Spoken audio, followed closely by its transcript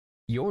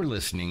You're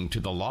listening to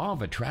the Law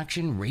of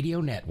Attraction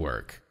Radio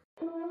Network.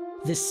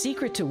 The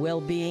secret to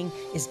well-being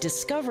is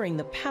discovering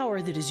the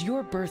power that is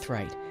your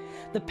birthright,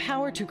 the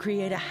power to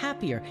create a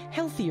happier,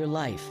 healthier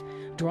life,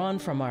 drawn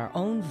from our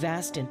own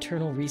vast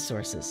internal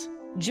resources.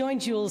 Join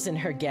Jules and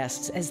her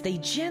guests as they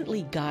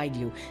gently guide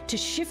you to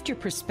shift your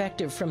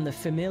perspective from the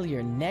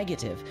familiar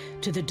negative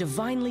to the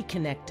divinely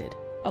connected,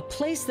 a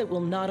place that will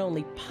not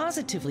only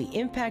positively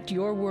impact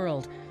your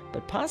world,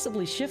 but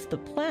possibly shift the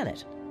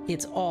planet.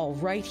 It's all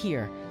right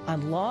here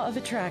on Law of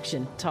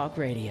Attraction Talk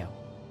Radio.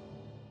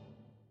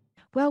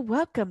 Well,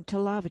 welcome to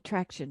Law of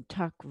Attraction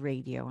Talk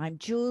Radio. I'm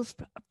Jules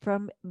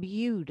from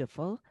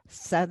beautiful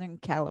Southern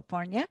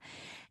California,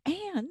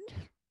 and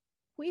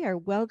we are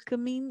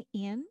welcoming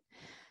in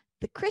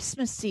the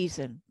Christmas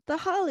season, the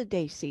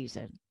holiday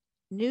season,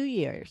 New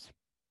Year's,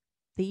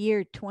 the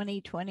year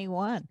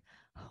 2021.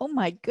 Oh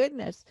my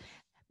goodness.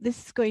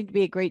 This is going to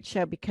be a great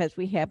show because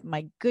we have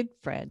my good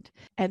friend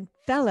and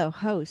fellow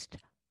host,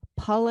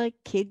 Paula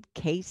Kid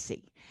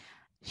Casey.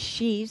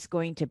 She's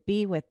going to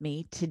be with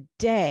me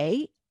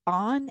today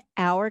on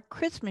our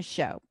Christmas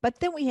show. But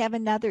then we have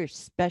another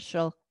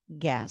special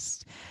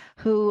guest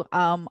who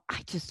I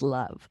just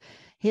love.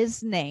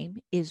 His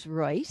name is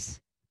Royce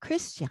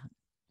Christyn,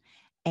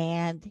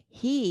 and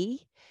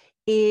he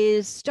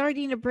is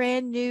starting a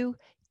brand new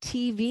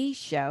TV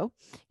show.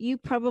 You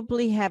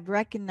probably have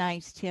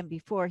recognized him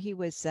before. He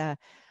was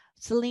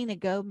Selena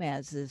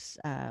Gomez's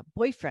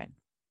boyfriend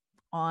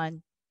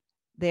on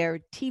their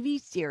TV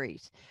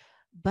series.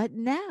 But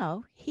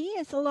now he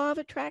is a law of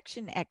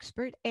attraction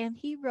expert, and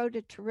he wrote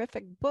a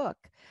terrific book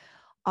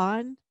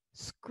on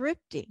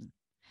scripting.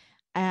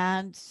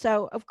 And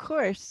so, of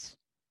course,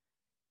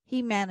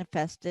 he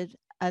manifested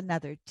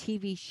another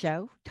TV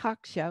show,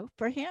 talk show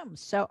for him.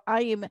 So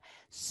I am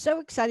so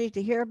excited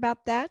to hear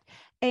about that,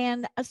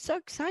 and I'm so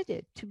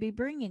excited to be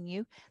bringing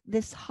you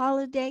this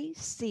holiday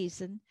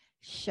season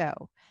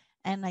show.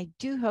 And I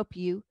do hope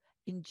you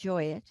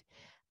enjoy it.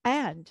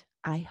 And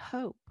I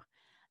hope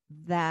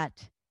that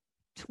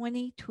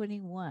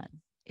 2021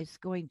 is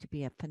going to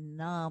be a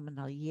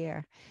phenomenal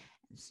year.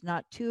 It's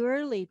not too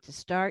early to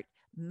start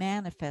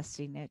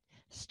manifesting it,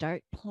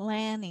 start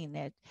planning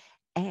it,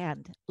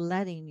 and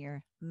letting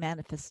your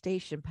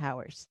manifestation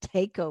powers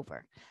take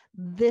over.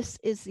 This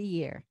is the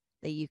year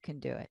that you can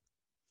do it.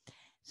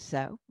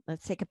 So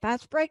let's take a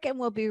fast break, and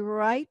we'll be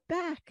right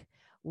back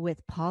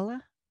with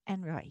Paula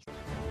and Royce.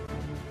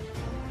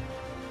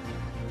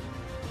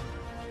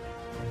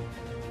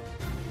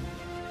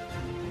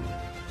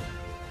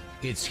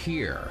 It's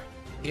here,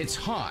 it's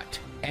hot,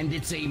 and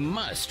it's a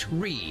must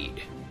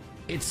read.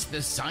 It's the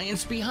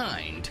science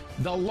behind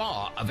the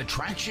Law of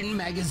Attraction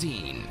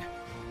magazine.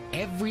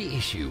 Every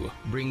issue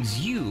brings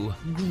you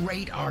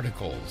great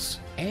articles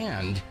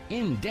and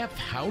in-depth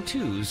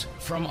how-tos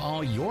from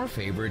all your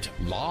favorite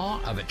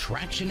Law of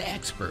Attraction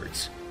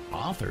experts,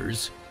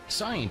 authors,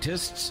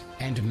 scientists,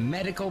 and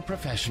medical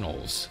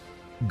professionals.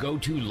 Go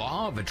to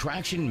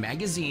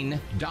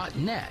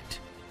lawofattractionmagazine.net.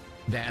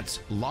 That's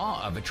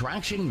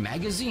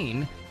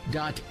lawofattractionmagazine.net.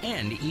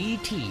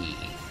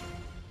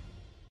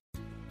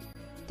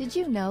 Did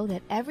you know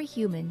that every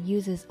human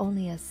uses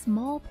only a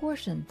small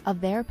portion of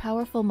their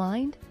powerful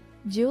mind?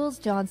 Jules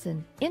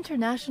Johnson,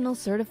 international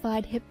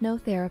certified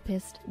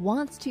hypnotherapist,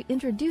 wants to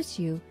introduce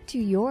you to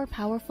your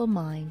powerful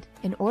mind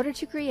in order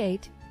to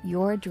create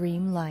your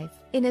dream life.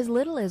 In as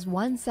little as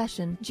one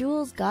session,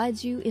 Jules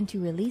guides you into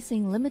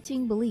releasing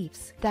limiting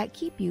beliefs that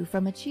keep you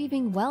from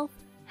achieving wealth,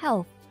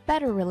 health,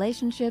 better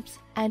relationships,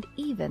 and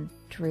even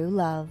true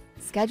love.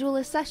 Schedule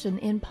a session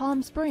in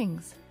Palm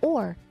Springs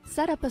or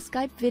set up a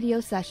Skype video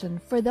session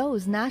for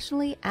those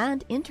nationally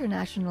and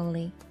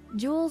internationally.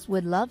 Jules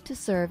would love to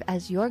serve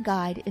as your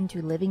guide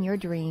into living your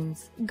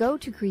dreams. Go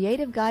to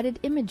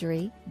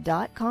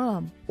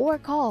creativeguidedimagery.com or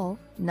call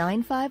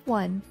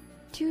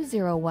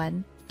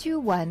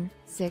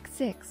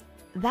 951-201-2166.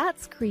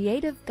 That's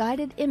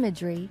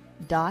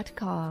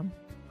creativeguidedimagery.com.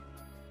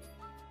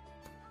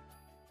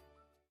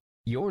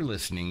 You're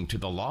listening to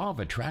the Law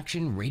of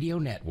Attraction Radio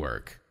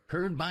Network,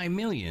 heard by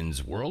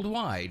millions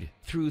worldwide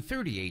through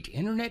 38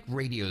 internet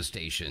radio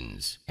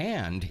stations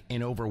and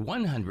in over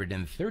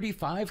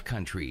 135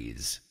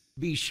 countries.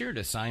 Be sure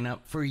to sign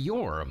up for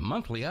your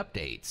monthly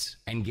updates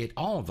and get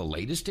all the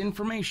latest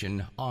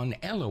information on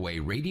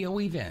LOA radio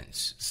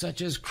events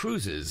such as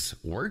cruises,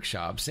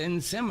 workshops,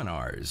 and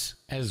seminars,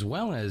 as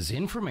well as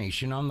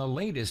information on the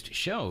latest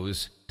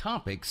shows,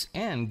 topics,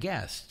 and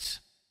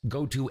guests.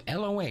 Go to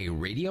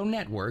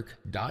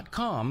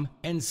LOARadionetwork.com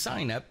and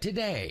sign up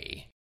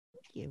today.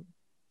 Thank you.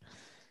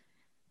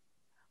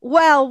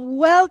 Well,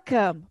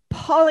 welcome,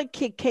 Paula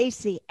Kid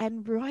Casey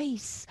and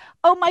Royce.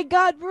 Oh my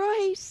God,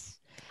 Royce.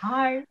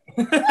 Hi.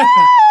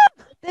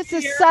 This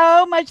is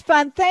so much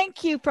fun.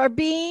 Thank you for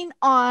being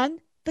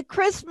on the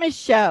Christmas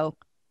show.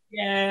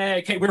 Yay.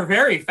 Okay, we're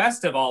very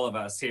festive, all of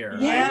us here.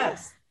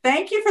 Yes.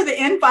 Thank you for the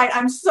invite.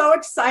 I'm so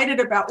excited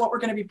about what we're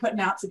going to be putting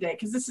out today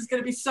because this is going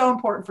to be so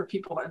important for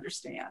people to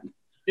understand.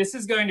 This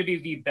is going to be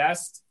the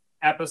best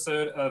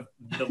episode of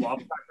the Law of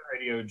Attraction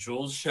Radio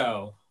Jules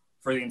show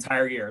for the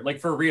entire year. Like,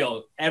 for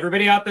real,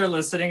 everybody out there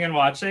listening and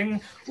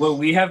watching, what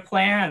we have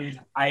planned,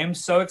 I am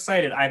so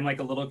excited. I'm like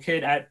a little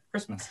kid at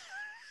Christmas.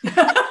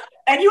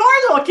 And you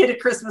are a little kid at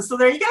Christmas, so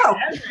there you go.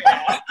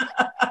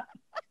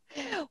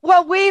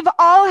 Well, we've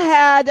all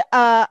had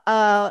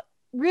a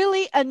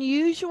really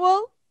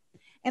unusual,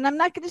 and I'm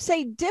not going to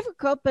say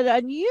difficult, but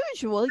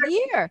unusual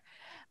year.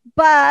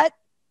 But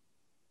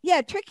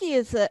yeah, tricky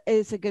is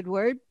a good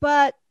word.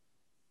 But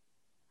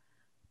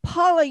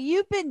Paula,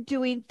 you've been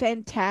doing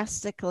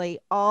fantastically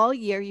all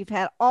year. You've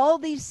had all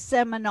these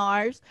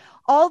seminars,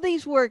 all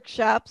these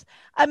workshops.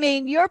 I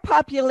mean, your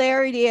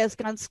popularity has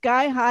gone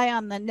sky high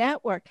on the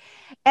network.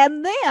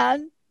 And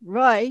then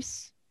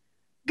Royce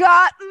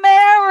got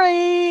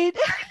married.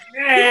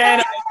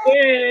 Man, I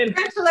did.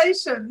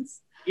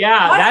 Congratulations.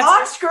 Yeah, that's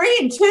on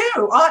screen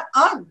too.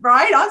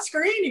 On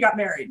screen, you got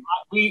married.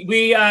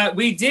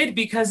 We did,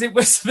 because it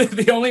was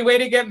the only way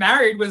to get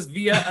married was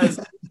via a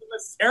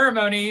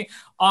ceremony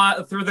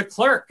through the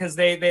clerk, because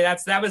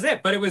that was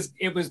it. But it was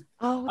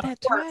oh,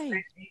 that's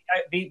right.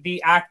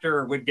 The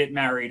actor would get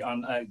married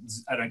on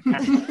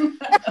camera.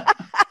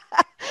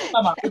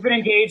 Come on, we've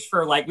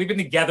been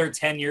together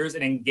 10 years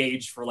and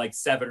engaged for like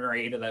 7 or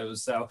 8 of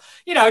those. So,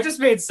 it just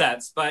made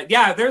sense. But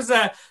yeah, there's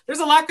a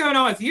lot going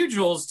on with you,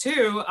 Jules,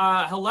 too.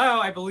 Hello,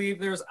 I believe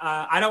there's,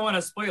 I don't want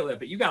to spoil it,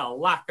 but you got a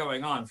lot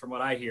going on from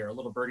what I hear.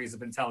 Little birdies have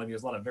been telling me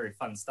there's a lot of very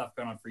fun stuff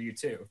going on for you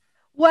too.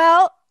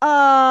 Well,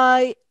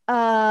 I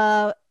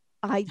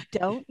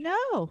don't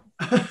know.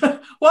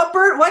 What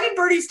did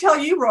birdies tell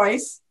you,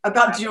 Royce,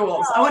 about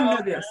Jules? I want to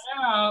know this.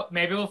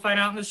 Maybe we'll find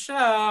out in the show.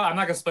 I'm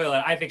not gonna spoil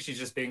it. I think she's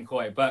just being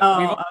coy, but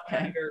we've all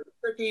had a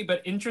tricky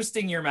but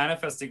interesting year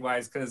manifesting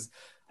wise, because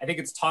I think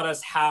it's taught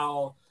us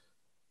how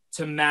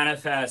to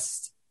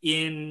manifest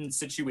in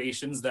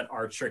situations that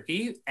are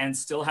tricky and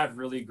still have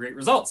really great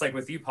results, like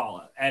with you,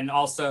 Paula. And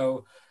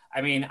also,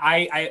 I mean,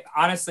 I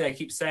honestly, I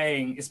keep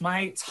saying, it's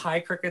my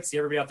Thai crickets.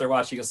 Everybody out there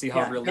watching, you'll see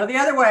how really. Go the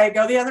other way.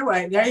 Go the other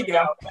way. There you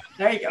go.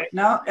 There you go.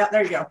 No, yeah,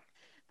 there you go.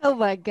 Oh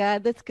my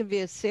God, this could be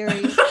a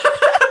series.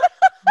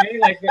 Maybe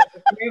like the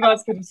 3 of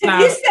us could just Did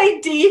you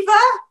say diva?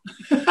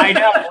 I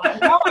know.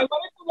 No, I wanted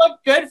to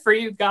look good for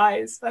you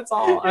guys. That's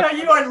all. No,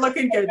 you are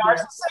looking good. I'm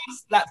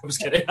just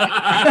kidding. That's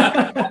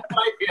what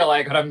I feel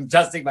like when I'm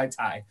adjusting my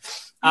tie.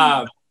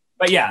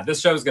 But yeah, this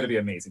show is going to be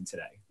amazing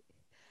today.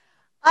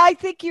 I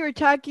think you were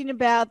talking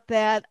about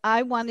that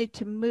I wanted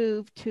to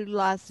move to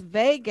Las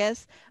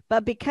Vegas,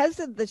 but because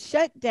of the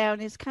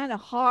shutdown, it's kind of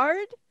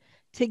hard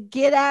to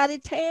get out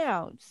of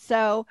town.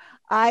 So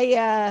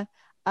I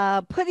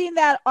putting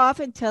that off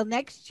until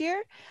next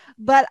year.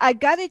 But I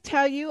got to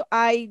tell you,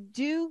 I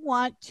do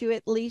want to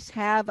at least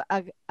have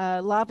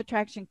a Law of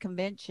Attraction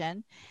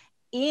convention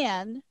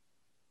in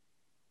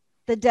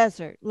the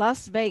desert,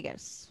 Las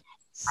Vegas.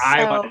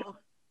 So,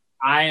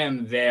 I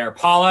am there.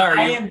 Paula, are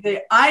you?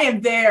 I am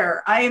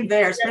there.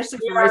 Especially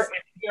for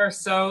we are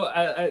so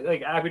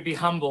like, I would be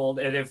humbled,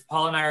 and if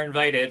Paula and I are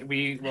invited,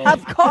 we will.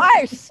 Of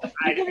course,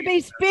 you're going to be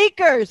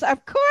speakers.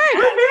 Of course.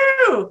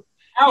 Woohoo!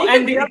 Oh,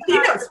 and the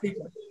keynote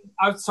speaker.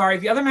 I'm sorry.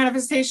 The other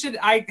manifestation,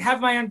 I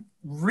have my own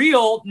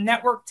real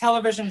network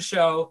television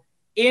show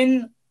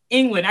in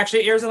England.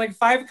 Actually, it airs in like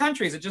 5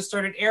 countries. It just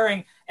started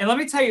airing. And let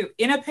me tell you,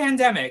 in a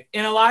pandemic,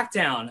 in a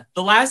lockdown,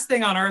 the last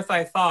thing on earth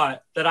I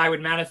thought that I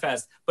would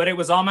manifest, but it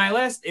was on my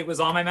list. It was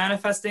on my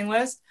manifesting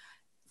list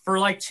for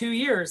like 2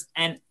 years,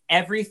 and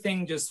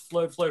everything just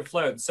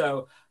flowed.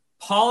 So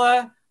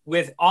Paula,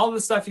 with all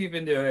the stuff you've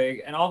been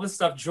doing and all the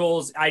stuff,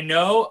 Jules, I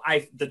know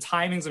the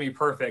timing's gonna be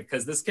perfect,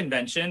 because this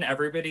convention,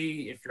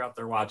 everybody, if you're out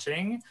there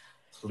watching,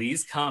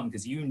 please come,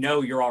 because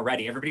you're all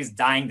ready. Everybody's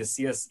dying to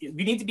see us.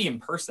 We need to be in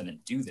person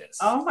and do this.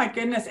 Oh my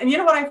goodness. And you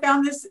know what I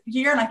found this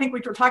year, and I think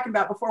we were talking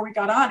about before we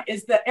got on,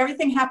 is that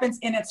everything happens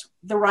in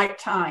the right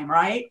time,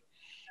 right?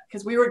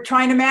 Because we were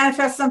trying to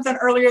manifest something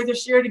earlier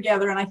this year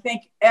together. And I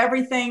think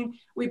everything,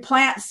 we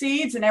plant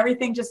seeds and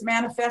everything just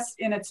manifests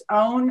in its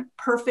own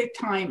perfect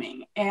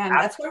timing. And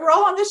that's why we're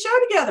all on this show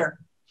together.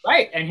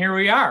 Right. And here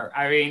we are.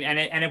 I mean,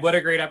 and what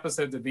a great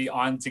episode to be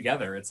on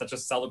together. It's such a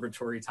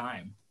celebratory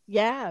time.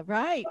 Yeah,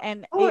 right.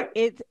 And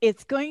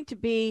it's going to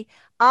be,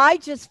 I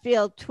just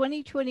feel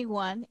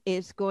 2021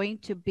 is going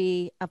to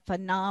be a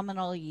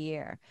phenomenal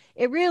year.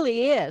 It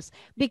really is.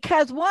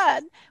 Because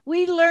one,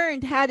 we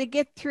learned how to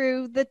get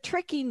through the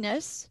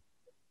trickiness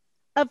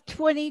of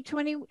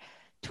 2020.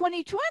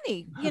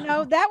 You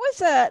know,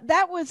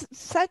 that was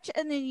such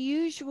an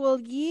unusual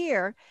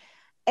year.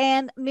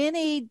 And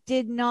many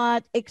did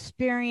not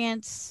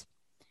experience,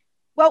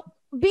 well,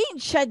 being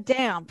shut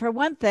down, for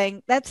one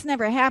thing. That's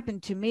never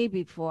happened to me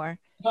before.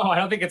 No, I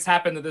don't think it's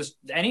happened to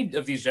any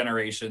of these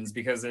generations,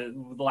 because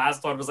the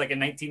last one was like in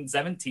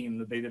 1917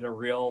 that they did a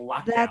real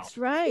lockdown. That's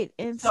right.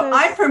 And so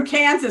I'm from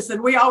Kansas,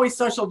 and we always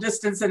social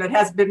distance, and it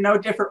has been no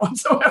different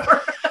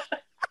whatsoever.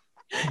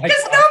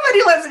 Because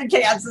nobody lives in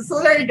Kansas.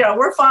 So there you go.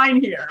 We're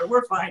fine here.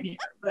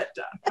 But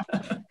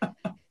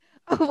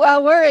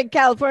well, we're in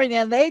California,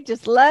 and they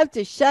just love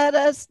to shut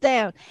us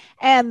down.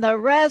 And the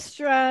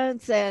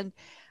restaurants and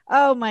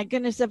Oh my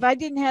goodness. If I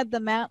didn't have the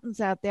mountains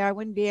out there, I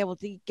wouldn't be able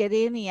to get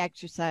any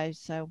exercise.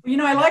 So,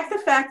 I like the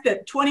fact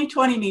that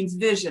 2020 means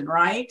vision,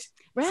 right?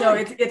 right. So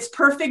it's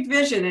perfect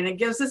vision, and it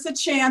gives us a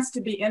chance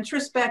to be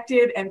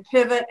introspective and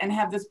pivot and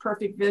have this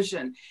perfect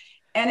vision.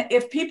 And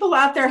if people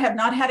out there have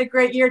not had a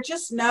great year,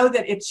 just know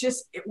that it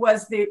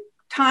was the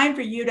time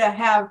for you to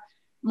have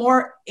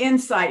more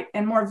insight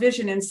and more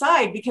vision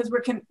inside, because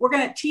we're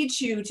going to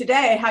teach you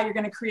today how you're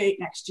going to create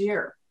next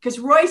year. Because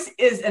Royce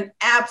is an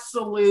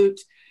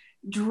absolute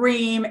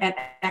dream and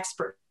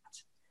expert.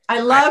 I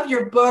love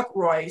your book,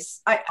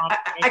 Royce. I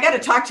got to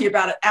talk to you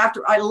about it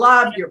after. I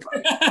love your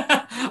book.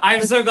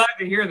 I'm so glad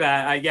to hear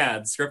that.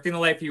 Scripting the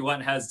Life You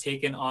Want has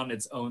taken on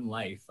its own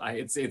life.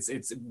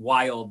 It's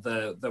wild,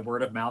 the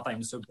word of mouth.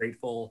 I'm so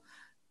grateful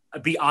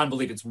beyond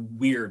belief. It's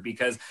weird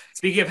because,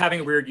 speaking of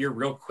having a weird year,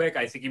 real quick,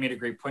 I think you made a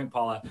great point,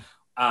 Paula.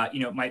 I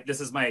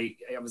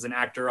was an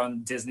actor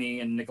on Disney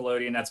and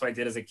Nickelodeon. That's what I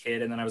did as a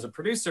kid. And then I was a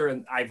producer,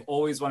 and I've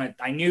always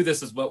I knew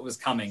this is what was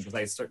coming,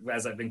 because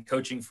as I've been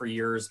coaching for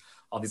years,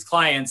 all these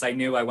clients, I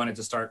knew I wanted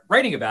to start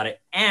writing about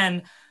it.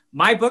 And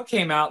my book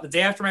came out the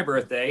day after my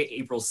birthday,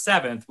 April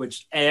 7th,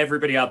 which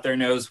everybody out there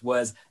knows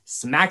was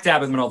smack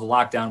dab in the middle of the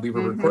lockdown. We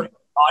were recording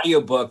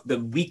audiobook the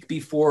week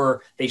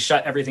before they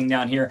shut everything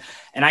down here.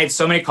 And I had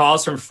so many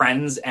calls from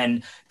friends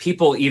and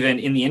people even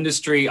in the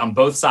industry on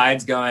both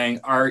sides going,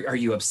 are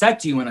you upset?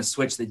 Do you want to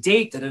switch the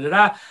date? Da, da, da,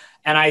 da.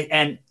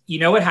 And you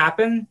know what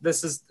happened?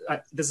 This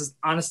is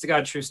honest to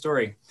God, true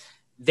story.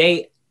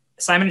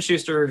 Simon &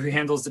 Schuster, who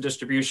handles the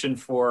distribution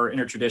for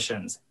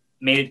Intertraditions,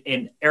 made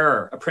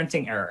a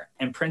printing error,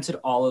 and printed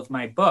all of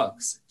my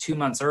books 2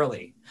 months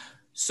early.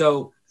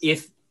 So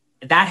if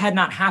that had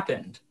not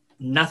happened,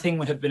 nothing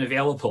would have been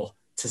available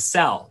to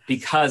sell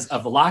because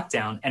of the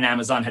lockdown, and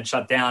Amazon had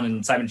shut down,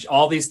 and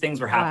all these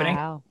things were happening.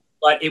 Wow.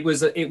 But it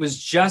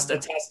was just a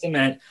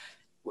testament.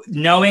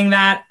 Knowing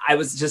that, I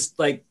was just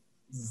like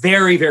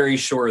very, very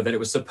sure that it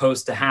was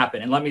supposed to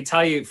happen. And let me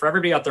tell you, for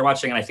everybody out there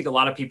watching, and I think a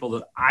lot of people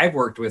that I've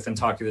worked with and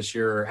talked to this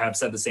year have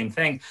said the same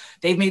thing.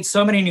 They've made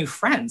so many new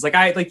friends.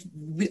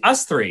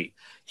 Us three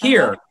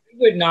here.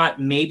 We would not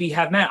maybe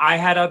have met. I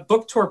had a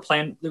book tour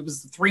plan. It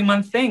was a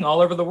 3-month thing all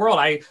over the world.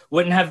 I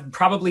wouldn't have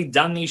probably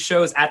done these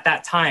shows at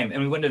that time,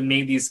 and we wouldn't have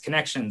made these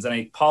connections.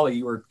 And Paula,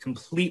 you were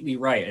completely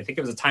right. I think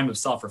it was a time of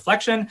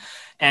self-reflection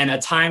and a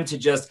time to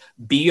just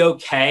be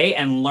okay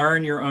and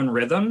learn your own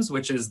rhythms,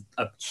 which is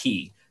a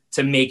key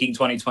to making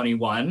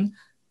 2021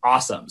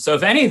 awesome. So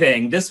if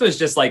anything, this was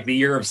just like the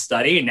year of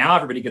study, and now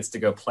everybody gets to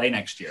go play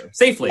next year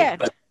safely. Yeah.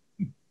 But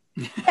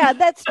Yeah,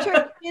 that's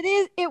true.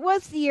 It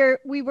was the year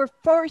we were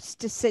forced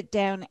to sit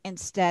down and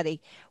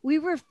study. We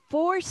were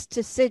forced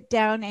to sit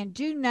down and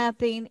do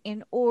nothing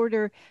in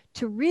order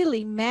to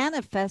really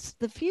manifest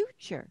the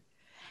future.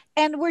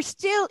 And we're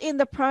still in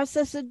the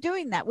process of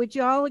doing that. Would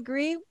you all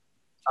agree?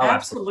 Oh,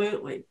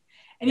 absolutely.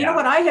 And you know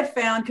what I have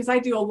found, because I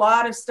do a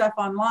lot of stuff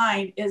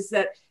online, is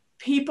that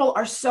people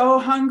are so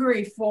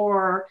hungry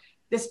for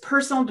this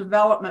personal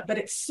development, but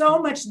it's so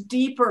much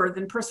deeper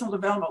than personal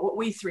development, what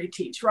we three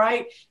teach,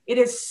 right? It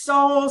is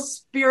so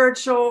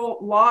spiritual,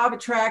 law of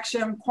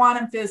attraction,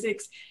 quantum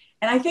physics.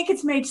 And I think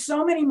it's made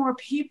so many more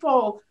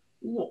people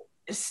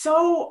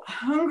so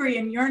hungry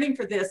and yearning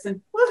for this. And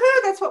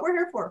woohoo, that's what we're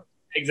here for.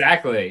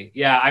 Exactly.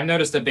 Yeah, I've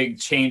noticed a big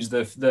change.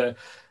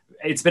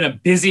 It's been a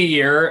busy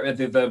year.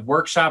 The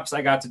workshops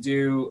I got to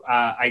do,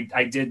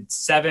 I did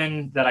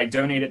 7 that I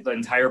donated the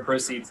entire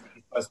proceeds to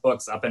West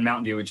Books up in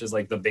Mountain View, which is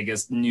like the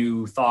biggest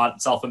new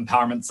thought,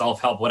 self-empowerment,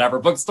 self-help, whatever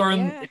bookstore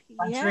in the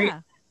country.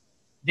 Yeah.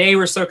 They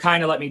were so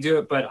kind to let me do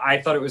it, but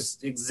I thought it was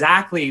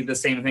exactly the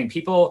same thing.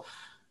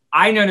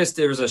 I noticed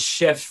there was a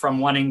shift from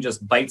wanting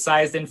just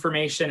bite-sized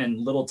information and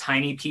little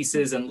tiny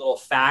pieces and little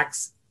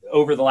facts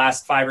over the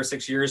last 5 or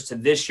 6 years to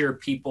this year,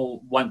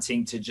 people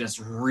wanting to just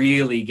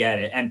really get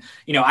it. And,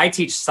 I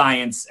teach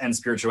science and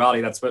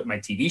spirituality. That's what my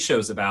TV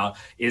show's about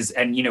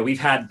and we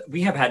have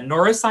had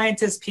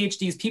neuroscientists,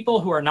 PhDs, people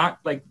who are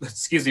not but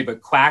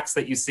quacks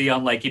that you see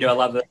on I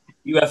love the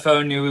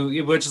UFO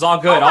new, which is all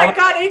good. Oh my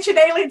God, Ancient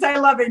Aliens. I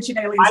love Ancient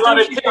Aliens. I love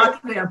it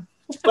too.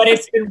 But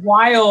it's been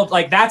wild.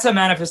 That's a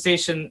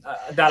manifestation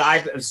that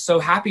I'm so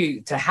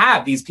happy to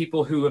have. These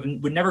people who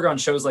would never go on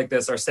shows like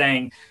this are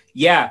saying,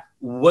 yeah,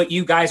 what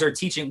you guys are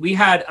teaching. We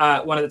had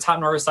one of the top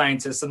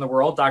neuroscientists in the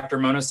world, Dr.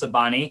 Mona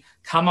Sabani,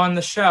 come on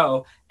the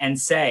show and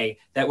say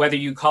that whether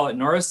you call it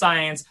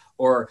neuroscience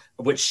or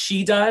what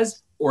she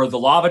does or the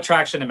law of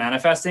attraction and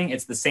manifesting,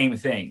 it's the same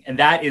thing. And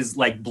that is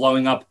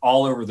blowing up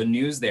all over the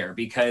news there,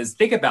 because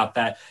think about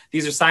that.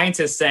 These are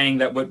scientists saying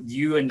that what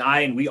you and I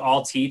and we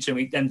all teach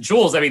and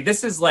Jules,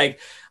 this is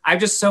I'm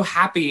just so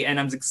happy, and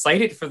I'm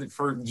excited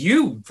for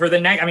you for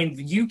the next.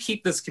 You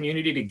keep this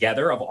community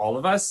together of all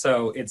of us.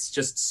 So it's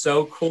just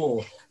so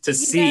cool to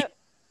see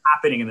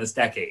happening in this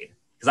decade,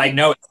 because I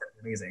know it's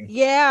amazing.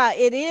 Yeah,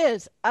 it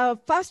is.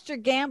 Foster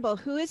Gamble,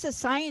 who is a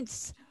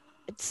scientist.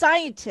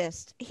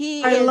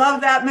 I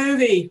love that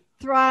movie.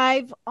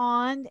 Thrive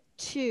On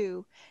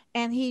 2.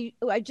 And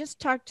I just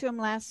talked to him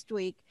last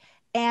week,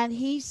 and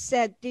he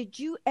said, did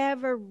you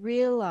ever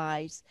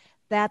realize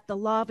that the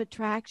law of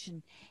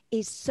attraction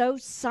is so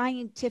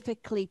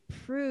scientifically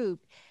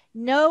proved.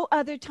 No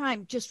other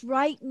time, just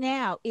right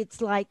now,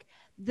 it's like,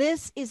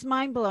 this is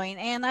mind blowing.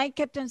 And I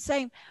kept on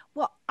saying,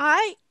 well,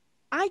 I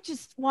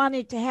just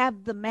wanted to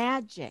have the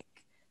magic.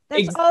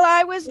 That's all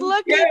I was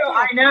looking for.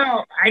 I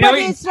know. But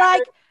it's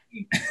like,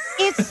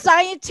 it's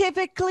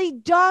scientifically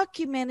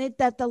documented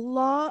that the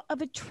law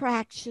of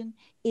attraction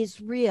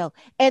is real.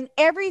 And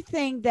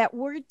everything that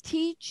we're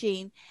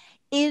teaching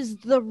is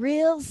the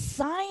real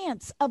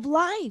science of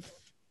life.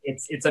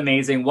 It's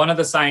amazing. One of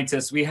the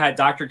scientists, we had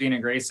Dr. Dina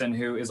Grayson,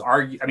 who is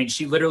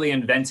she literally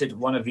invented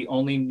one of the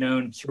only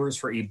known cures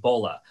for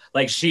Ebola.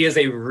 Like, she is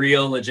a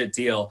real legit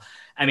deal.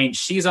 I mean,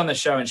 she's on the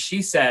show and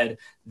she said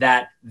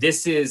that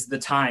this is the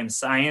time,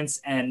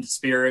 science and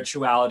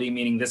spirituality,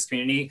 meaning this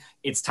community,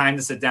 it's time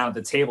to sit down at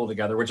the table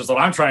together, which is what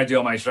I'm trying to do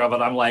on my show.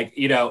 But I'm like,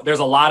 there's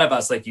a lot of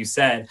us, like you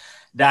said,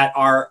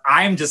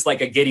 I'm just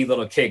like a giddy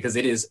little kid because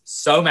it is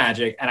so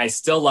magic and I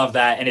still love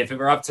that. And if it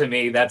were up to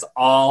me, that's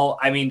all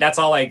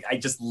I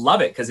just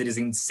love it because it is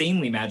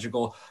insanely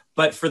magical.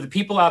 But for the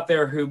people out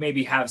there who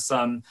maybe have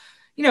some,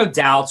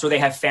 doubts, or they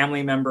have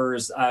family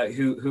members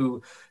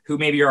who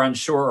maybe are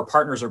unsure, or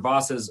partners or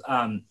bosses,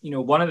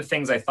 one of the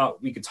things I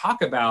thought we could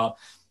talk about,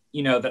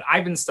 that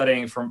I've been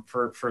studying for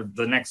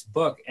the next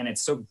book, and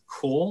it's so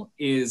cool,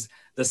 is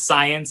the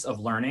science of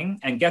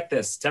learning. And get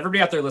this, to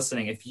everybody out there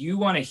listening, if you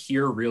want to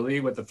hear really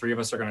what the three of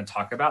us are going to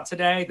talk about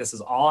today, this is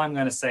all I'm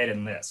going to say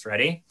in this.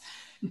 Ready?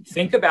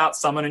 Think about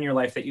someone in your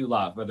life that you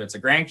love, whether it's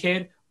a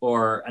grandkid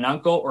or an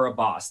uncle or a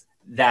boss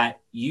that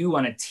you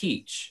want to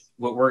teach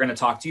what we're going to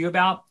talk to you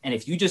about. And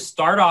if you just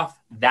start off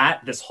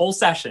this whole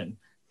session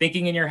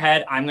thinking in your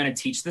head, I'm going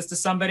to teach this to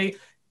somebody,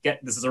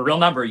 this is a real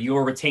number, you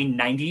will retain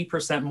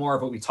 90% more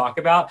of what we talk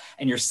about,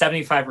 and you're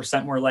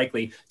 75% more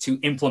likely to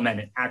implement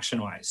it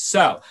action-wise.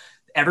 So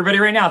everybody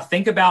right now,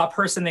 think about a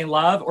person they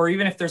love, or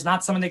even if there's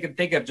not someone they can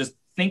think of, just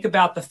think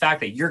about the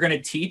fact that we're going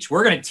to teach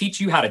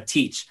you how to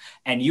teach,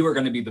 and you are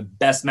going to be the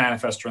best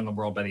manifestor in the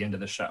world by the end of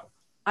the show.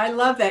 I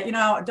love that.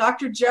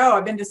 Dr. Joe,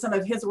 I've been to some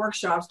of his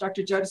workshops,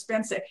 Dr. Joe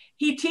Dispenza,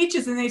 he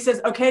teaches and then he says,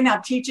 okay, now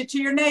teach it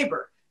to your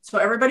neighbor. So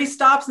everybody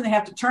stops and they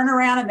have to turn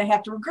around and they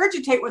have to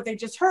regurgitate what they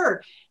just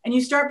heard. And you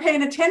start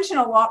paying attention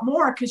a lot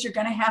more because you're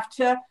going to have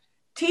to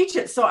teach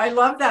it. So I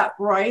love that,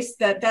 Royce,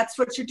 that's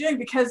what you're doing,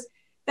 because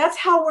that's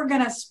how we're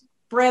going to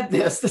spread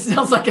this. This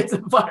sounds like it's a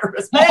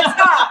virus, but it's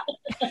not.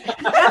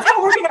 That's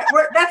how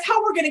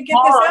we're going to get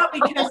this out,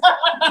 because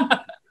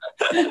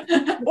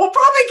we'll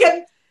probably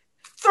get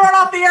thrown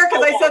off the air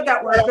because I said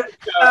that word.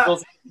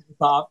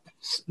 But,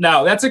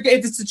 no,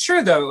 it's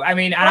true though. I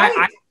mean,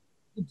 right.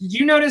 Did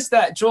you notice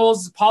that,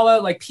 Jules,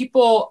 Paula, like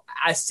people,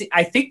 I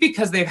think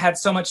because they've had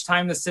so much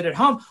time to sit at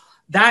home,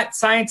 that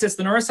scientist,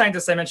 the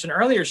neuroscientist I mentioned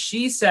earlier,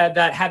 she said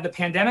that had the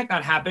pandemic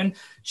not happened,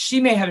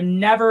 she's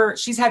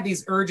had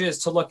these urges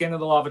to look into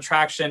the law of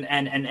attraction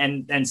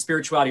and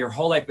spirituality her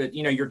whole life, but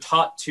you're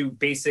taught to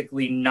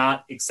basically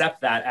not accept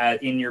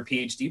that in your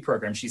PhD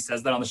program. She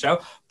says that on the show,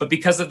 but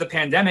because of the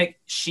pandemic,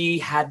 she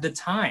had the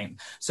time.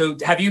 So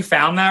have you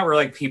found that where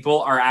like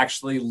people are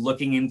actually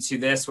looking into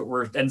this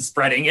and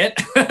spreading it?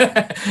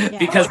 Yeah,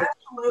 because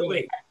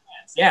absolutely.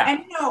 Yeah.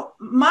 And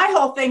my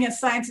whole thing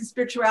is science and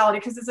spirituality,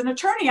 because as an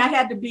attorney, I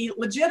had to be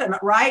legitimate,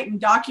 right? And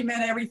document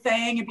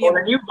everything. And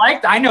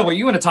I know what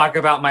you want to talk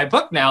about in my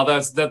book now.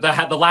 That's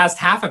the last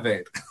half of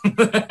it.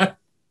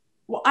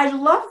 Well, I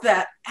love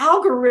that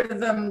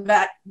algorithm,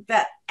 that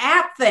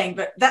app thing,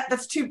 but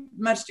that's too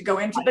much to go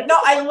into. But no,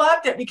 I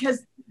loved it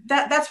because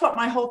that's what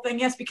my whole thing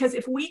is. Because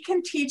if we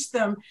can teach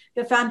them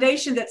the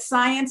foundation that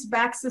science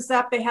backs us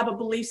up, they have a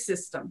belief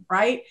system,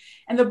 right?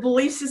 And the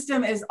belief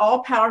system is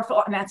all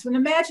powerful. And that's when the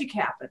magic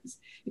happens.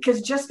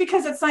 Because just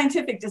because it's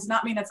scientific does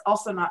not mean it's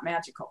also not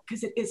magical,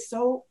 because it is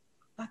so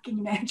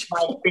fucking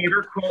magical. My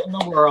favorite quote in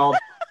the world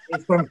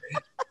is from...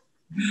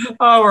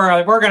 Oh,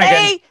 we're gonna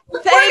thank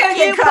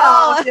you,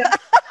 Paula.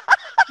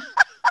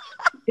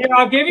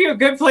 I'll give you a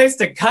good place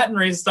to cut and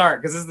restart,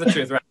 because this is the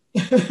truth, right?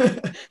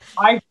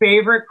 My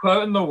favorite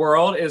quote in the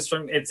world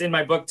it's in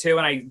my book too,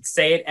 and I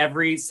say it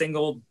every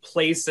single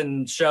place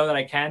and show that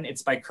I can.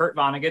 It's by Kurt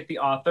Vonnegut, the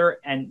author,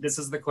 and this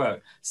is the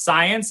quote: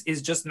 "Science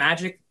is just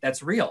magic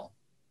that's real."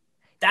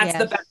 That's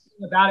the best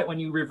thing about it when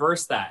you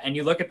reverse that and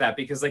you look at that,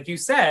 because like you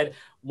said,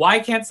 why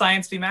can't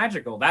science be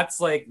magical? That's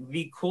like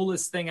the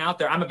coolest thing out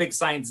there. I'm a big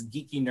science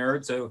geeky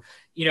nerd. So,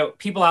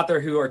 people out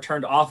there who are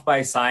turned off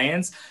by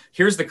science,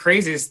 here's the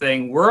craziest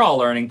thing we're all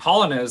learning.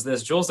 Paula knows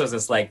this, Jules knows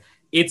this, like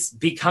it's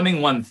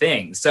becoming one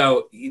thing.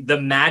 So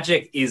the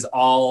magic is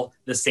all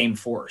the same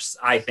force,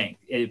 I think.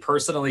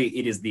 Personally,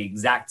 it is the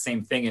exact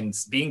same thing, and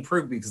it's being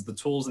proved because the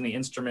tools and the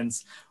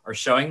instruments are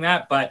showing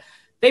that. But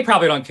they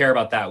probably don't care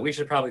about that. We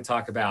should probably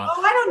talk about.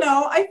 Oh, I don't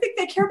know. I think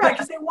they care about it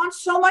because they want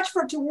so much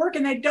for it to work,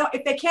 and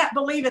if they can't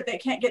believe it, they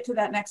can't get to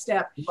that next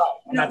step.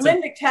 Right.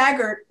 Lynn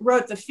McTaggart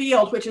wrote The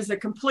Field, which is a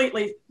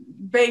completely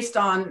based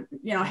on,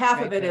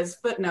 half of it is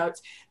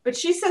footnotes. But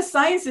she says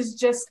science is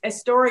just a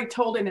story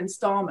told in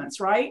installments,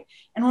 right?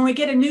 And when we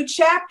get a new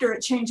chapter,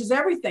 it changes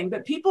everything.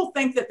 But people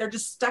think that they're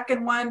just stuck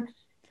in one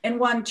in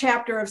one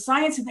chapter of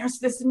science, and there's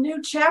this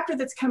new chapter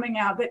that's coming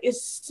out that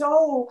is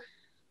so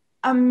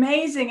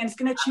amazing, and it's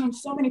going to change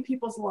so many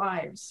people's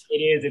lives.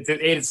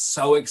 It is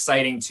so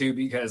exciting too,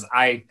 because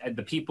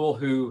the people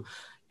who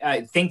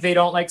think they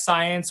don't like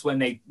science, when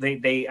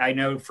they I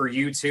know for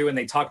you too, and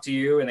they talk to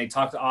you and they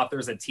talk to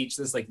authors that teach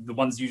this, like the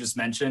ones you just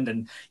mentioned,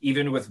 and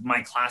even with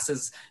my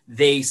classes,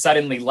 they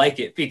suddenly like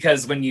it,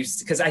 because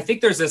I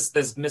think there's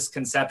this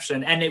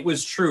misconception, and it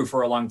was true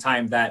for a long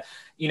time, that,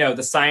 you know,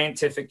 the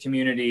scientific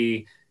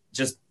community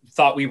just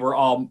thought we were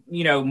all,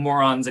 you know,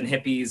 morons and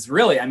hippies.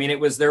 Really, I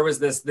mean, there was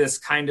this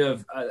kind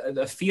of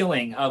a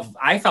feeling of,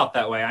 I felt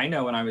that way. I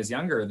know when I was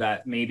younger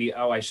that maybe,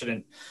 I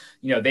shouldn't,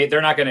 you know, they're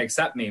not going to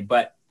accept me,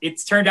 but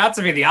it's turned out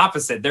to be the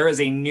opposite. There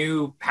is a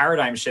new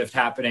paradigm shift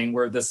happening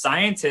where the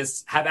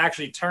scientists have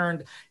actually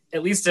turned,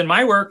 at least in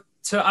my work,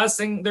 to us,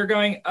 and they're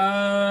going,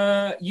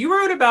 you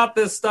wrote about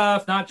this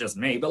stuff, not just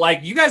me, but like,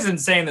 you guys have been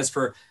saying this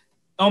for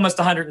almost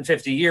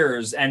 150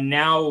 years. And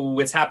now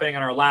what's happening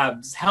in our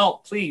labs,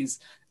 help, please.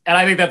 And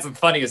I think that's the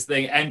funniest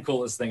thing and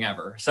coolest thing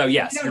ever. So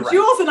yes, you know,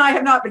 Jules and I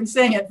have not been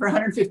saying it for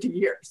 150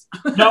 years.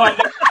 No, I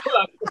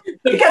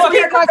because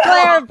we're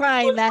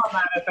clarifying that.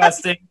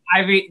 Manifesting.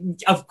 I mean,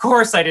 of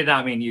course, I did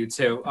not mean you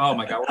too. Oh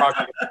my God, we're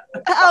talking.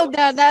 Oh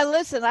no, now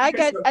listen,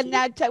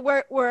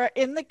 we're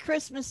in the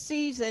Christmas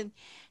season,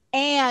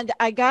 and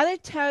I got to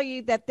tell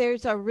you that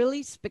there's a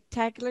really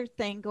spectacular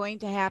thing going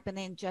to happen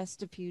in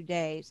just a few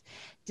days.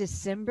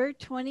 December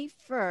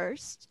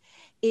 21st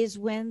is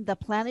when the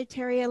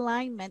planetary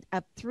alignment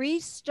of 3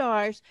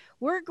 stars,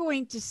 we're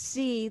going to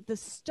see the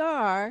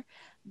star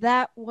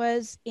that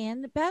was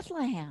in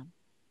Bethlehem.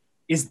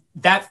 Is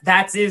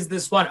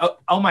this one?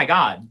 Oh my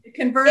God.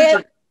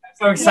 Convergence.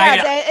 So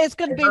excited. Yeah, it's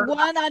going to be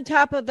one on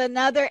top of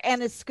another,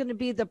 and it's going to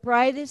be the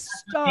brightest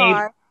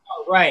star.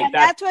 Right. And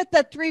that's what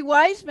the 3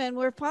 wise men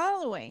were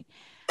following.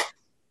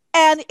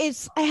 And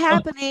it's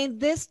happening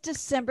this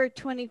December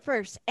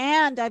 21st.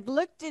 And I've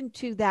looked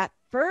into that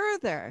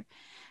further.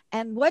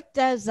 And what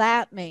does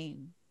that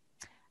mean?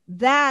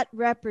 That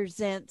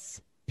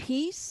represents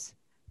peace,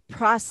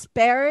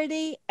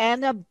 prosperity,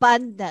 and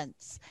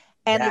abundance.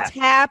 And it's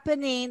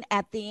happening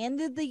at the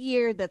end of the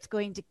year, that's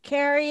going to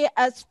carry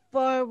us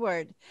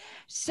forward.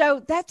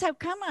 So that's how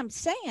come I'm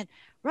saying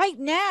right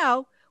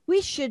now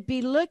we should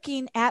be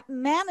looking at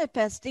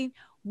manifesting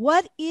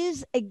what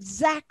is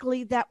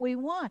exactly that we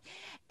want.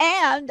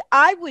 And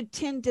I would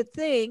tend to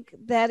think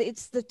that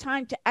it's the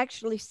time to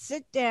actually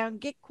sit down,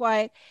 get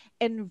quiet,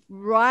 and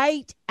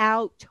write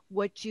out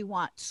what you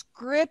want.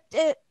 Script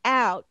it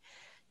out.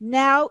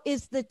 Now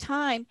is the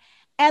time.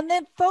 And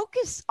then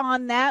focus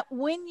on that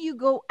when you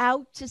go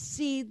out to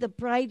see the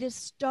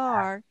brightest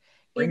star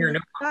in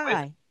the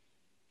sky.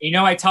 You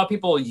know, I tell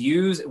people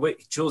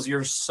Jules,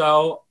 you're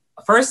so,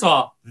 first of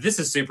all, this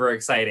is super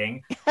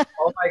exciting.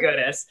 Oh my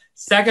goodness.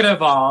 Second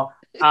of all,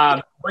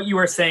 what you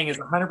were saying is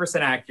 100%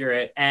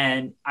 accurate.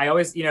 And I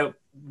always, you know,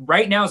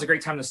 right now is a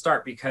great time to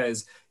start,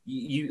 because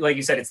you like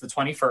you said, it's the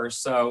 21st.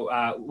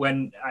 So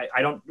when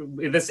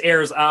this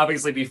airs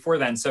obviously before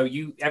then. So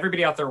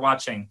everybody out there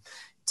watching,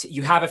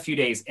 you have a few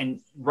days, and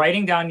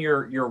writing down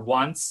your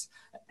wants.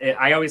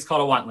 I always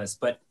call it a want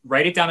list, but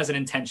write it down as an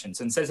intention.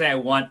 So instead of saying, I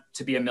want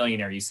to be a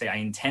millionaire, you say, I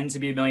intend to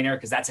be a millionaire,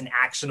 because that's an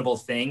actionable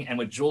thing. And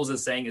what Jules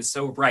is saying is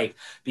so right,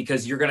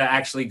 because you're going to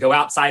actually go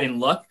outside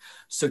and look.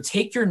 So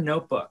take your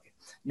notebook.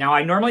 Now,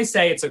 I normally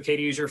say it's okay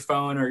to use your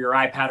phone or your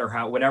iPad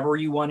or whatever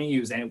you want to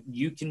use. And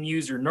you can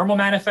use your normal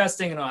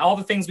manifesting and all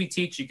the things we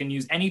teach. You can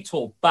use any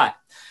tool. But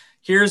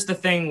here's the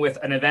thing with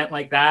an event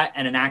like that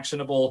and an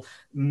actionable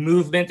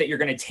movement that you're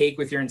going to take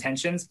with your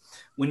intentions.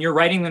 When you're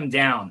writing them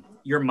down,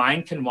 your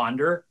mind can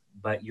wander,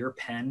 but your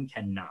pen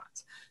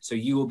cannot. So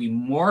you will be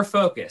more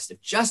focused.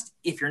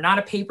 If you're not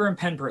a paper and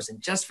pen person,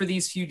 just for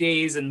these few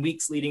days and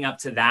weeks leading up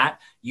to that,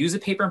 use a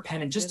paper and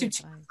pen and just do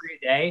 2 or 3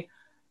 a day.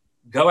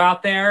 Go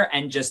out there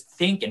and just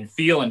think and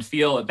feel and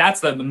feel.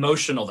 That's the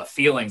emotional, the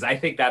feelings. I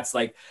think that's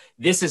like,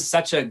 this is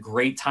such a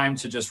great time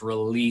to just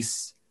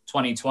release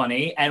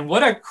 2020. And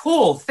what a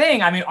cool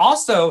thing. I mean,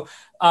 also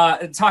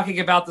talking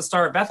about the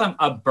Star of Bethlehem,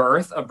 a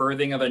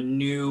birthing of a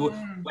new way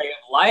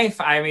of life.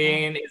 I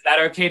mean, is that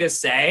okay to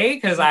say?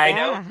 Because I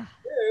know.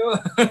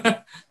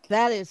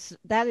 That is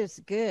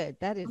good.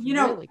 That is, you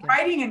know, really good.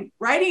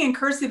 Writing in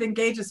cursive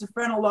engages the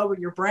frontal lobe of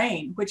your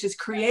brain, which is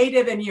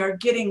creative, and you're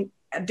getting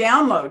a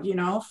download, you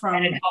know, from.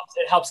 And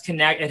it helps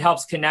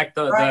connect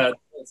the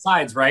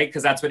sides, right?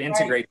 Because that's what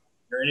integrates.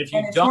 And if you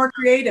it's more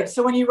creative.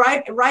 So when you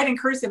write in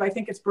cursive, I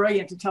think it's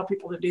brilliant to tell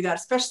people to do that,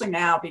 especially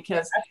now,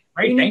 because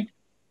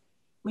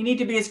we need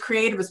to be as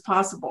creative as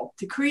possible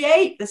to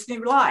create this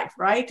new life,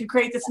 right? To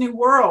create this new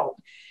world.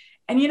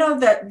 And you know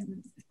that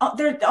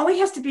there only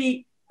has to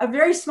be a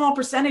very small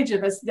percentage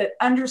of us that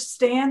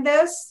understand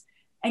this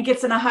and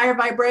gets in a higher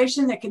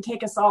vibration that can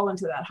take us all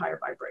into that higher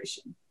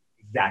vibration.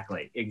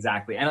 Exactly.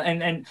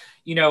 And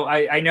you know,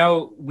 I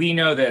know we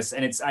know this,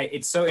 and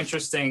it's so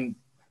interesting,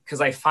 because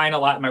I find a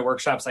lot in my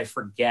workshops, I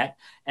forget.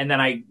 And then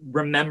I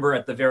remember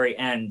at the very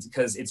end,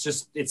 because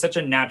it's such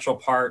a natural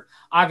part.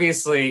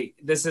 Obviously,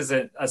 this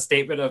isn't a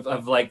statement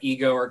of like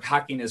ego or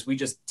cockiness. We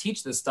just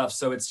teach this stuff.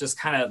 So it's just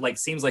kind of like,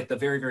 seems like the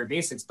very, very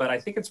basics, but I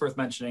think it's worth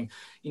mentioning,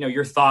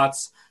 your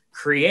thoughts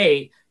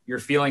create your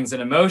feelings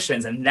and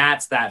emotions, and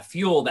that's that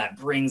fuel that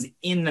brings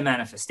in the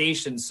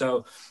manifestation.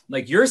 So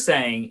like you're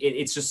saying,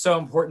 it's just so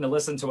important to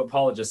listen to what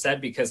Paula just said,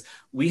 because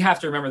we have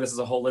to remember this is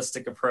a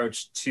holistic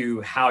approach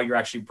to how you're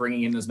actually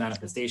bringing in those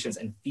manifestations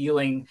and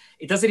feeling.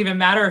 It doesn't even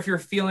matter if you're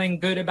feeling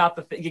good about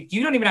the thing.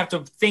 You don't even have to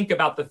think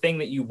about the thing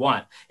that you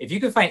want. If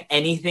you can find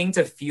anything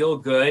to feel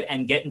good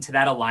and get into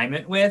that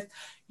alignment with,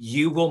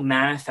 you will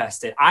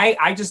manifest it.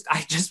 I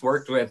just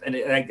worked with, and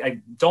I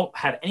don't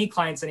have any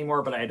clients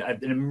anymore, but I had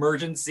an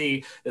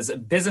emergency as a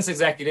business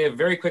executive.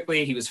 Very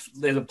quickly,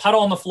 there's a puddle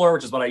on the floor,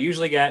 which is what I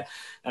usually get.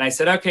 And I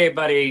said, okay,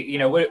 buddy,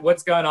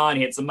 what's going on?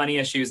 He had some money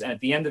issues. And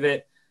at the end of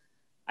it,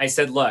 I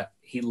said, look,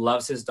 he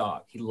loves his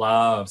dog. He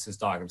loves his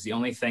dog. It was the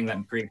only thing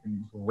that gave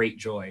him great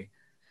joy.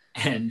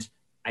 And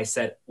I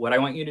said, what I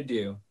want you to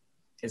do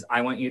is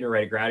I want you to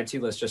write a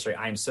gratitude list. Just write,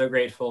 I'm so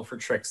grateful for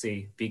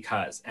Trixie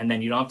because, and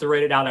then you don't have to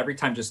write it out every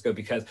time. Just go,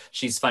 because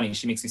she's funny.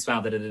 She makes me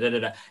smile,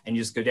 and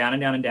you just go down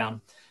and down and down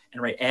and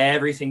write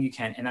everything you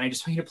can. And then I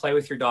just want you to play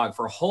with your dog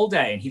for a whole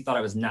day. And he thought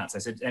I was nuts. I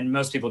said, and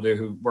most people do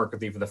who work with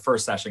me for the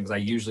first session, because I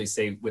usually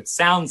say what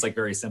sounds like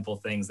very simple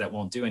things that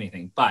won't do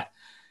anything. But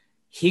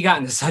he got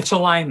into such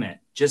alignment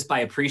just by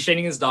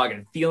appreciating his dog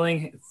and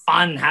feeling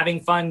fun, having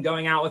fun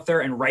going out with her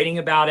and writing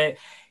about it.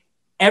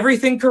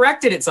 Everything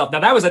corrected itself. Now,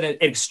 that was an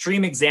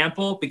extreme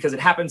example because it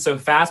happened so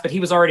fast, but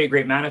he was already a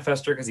great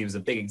manifester because he was a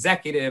big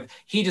executive.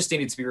 He just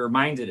needed to be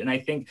reminded. And I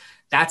think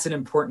that's an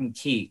important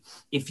key.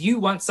 If you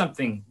want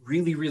something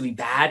really, really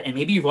bad, and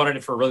maybe you've wanted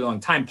it for a really long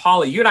time,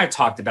 Paula, you and I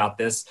talked about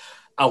this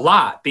a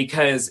lot,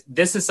 because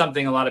this is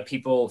something a lot of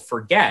people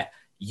forget.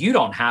 You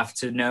don't have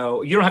to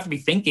know, you don't have to be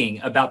thinking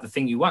about the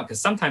thing you want,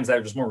 because sometimes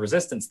there's more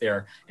resistance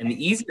there. And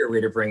the easier way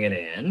to bring it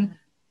in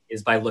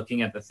is by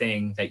looking at the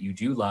thing that you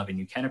do love and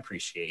you can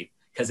appreciate,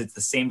 because it's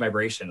the same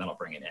vibration that'll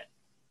bring it in.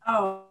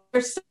 Oh, we're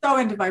so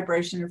into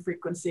vibration and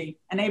frequency,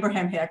 and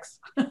Abraham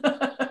Hicks.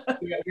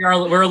 we're a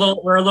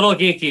little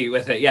geeky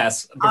with it,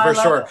 yes, for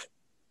sure. It.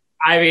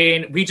 I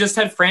mean, we just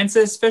had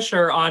Frances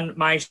Fisher on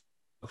my show,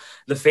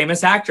 the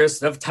famous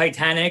actress of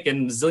Titanic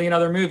and a zillion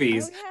other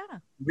movies. Oh, yeah.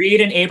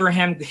 Read an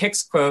Abraham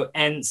Hicks quote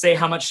and say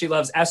how much she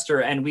loves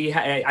Esther. And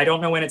I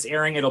don't know when it's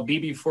airing. It'll be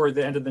before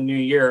the end of the new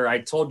year. I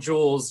told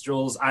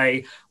Jules,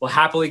 I will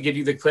happily give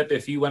you the clip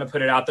if you want to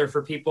put it out there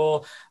for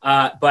people.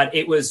 But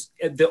it was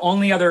the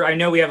only other, I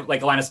know we have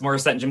like Alanis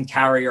Morissette and Jim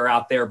Carrey are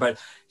out there, but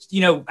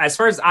as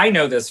far as I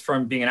know this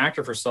from being an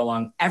actor for so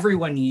long,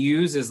 everyone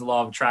uses the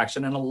law of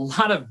attraction, and a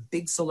lot of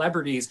big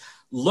celebrities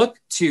look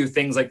to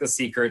things like The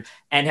Secret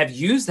and have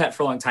used that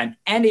for a long time,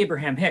 and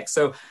Abraham Hicks.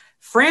 So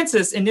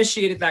Frances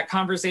initiated that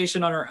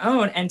conversation on her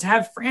own, and to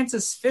have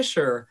Frances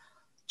Fisher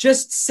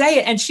just say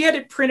it, and she had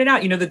it printed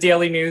out, the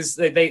Daily News,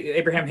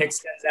 Abraham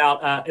Hicks sends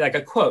out like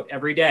a quote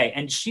every day,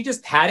 and she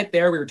just had it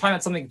there. We were talking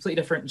about something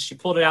completely different, and she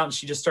pulled it out and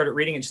she just started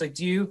reading, and she's like,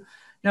 do you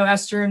know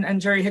Esther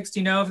and Jerry Hicks? Do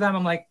you know of them?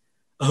 I'm like,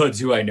 oh,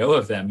 do I know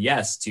of them?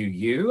 Yes. Do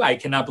you? I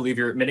cannot believe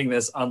you're admitting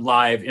this on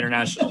live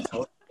international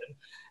television.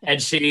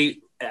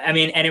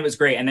 And it was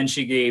great. And then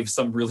she gave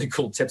some really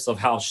cool tips of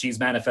how she's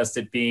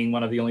manifested being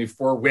one of the only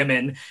 4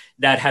 women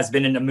that has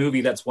been in a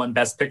movie that's won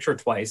Best Picture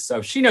twice.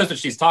 So she knows what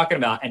she's talking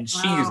about, and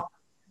she uses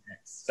it.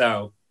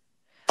 So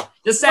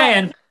just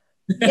saying.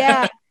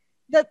 Yeah.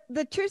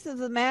 The truth of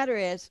the matter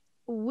is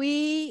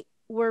we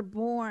were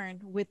born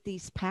with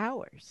these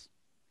powers.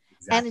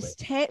 Exactly.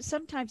 And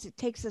sometimes it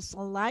takes us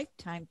a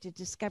lifetime to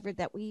discover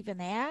that we even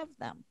have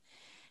them.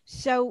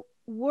 So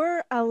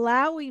we're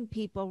allowing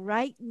people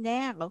right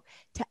now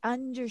to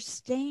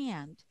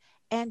understand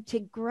and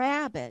to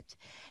grab it.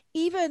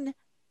 Even,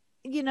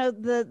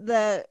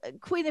 the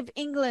Queen of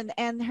England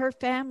and her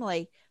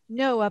family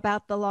know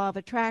about the law of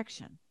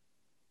attraction.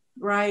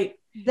 Right.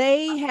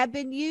 They have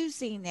been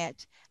using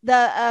it.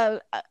 I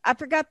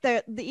forgot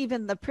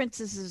even the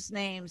princesses'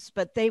 names,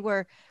 but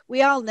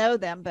we all know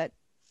them, but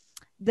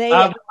they.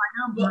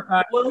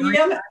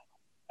 William.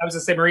 I was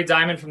going to say, Marie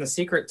Diamond from The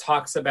Secret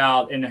talks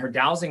about in her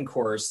dowsing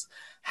course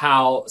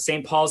how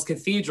St. Paul's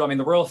Cathedral,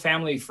 the royal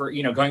family for,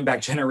 going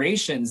back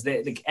generations,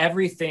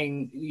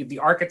 everything, the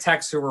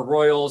architects who were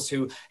royals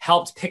who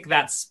helped pick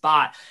that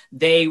spot,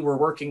 they were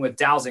working with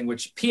dowsing,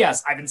 which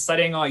P.S. I've been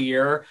studying all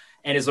year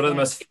and is one of the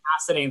most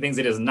fascinating things.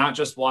 It is not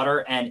just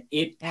water. And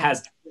it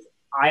has,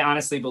 I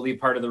honestly believe,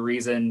 part of the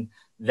reason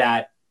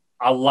that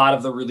a lot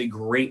of the really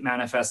great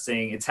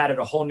manifesting, it's added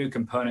a whole new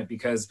component,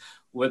 because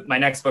what my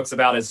next book's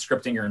about is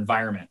scripting your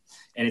environment,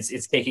 and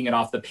it's taking it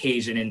off the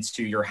page and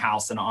into your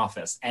house and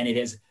office. And it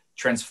has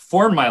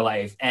transformed my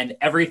life and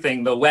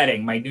everything, the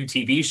wedding, my new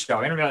TV show.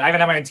 I haven't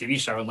had my own TV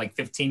show in like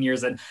 15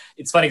 years. And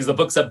it's funny because the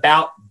book's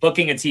about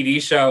booking a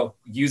TV show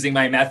using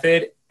my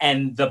method,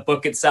 and the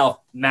book itself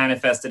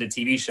manifested a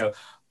TV show.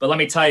 But let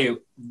me tell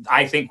you,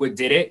 I think what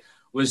did it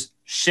was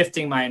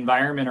shifting my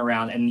environment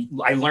around.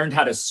 And I learned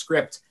how to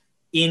script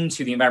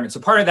into the environment. So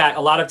part of that,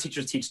 a lot of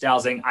teachers teach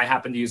dowsing. I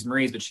happen to use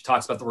Marie's, but she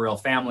talks about the royal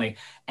family,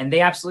 and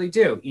they absolutely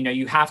do. You know,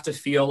 you have to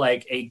feel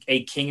like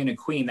a king and a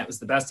queen. That was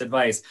the best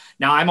advice.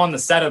 Now I'm on the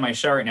set of my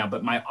show right now,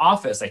 but my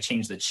office, I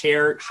changed the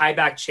chair, high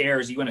back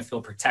chairs. You want to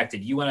feel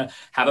protected. You want to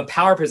have a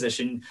power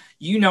position.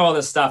 You know, all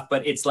this stuff,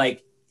 but it's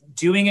like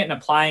doing it and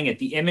applying it.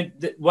 The image,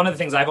 one of the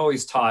things I've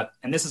always taught,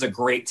 and this is a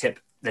great tip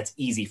that's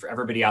easy for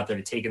everybody out there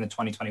to take in the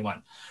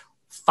 2021,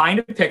 find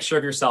a picture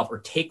of yourself or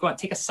take a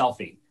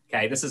selfie.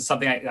 Okay, this is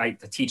something I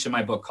teach in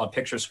my book called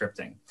Picture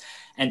Scripting.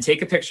 And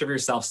take a picture of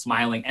yourself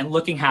smiling and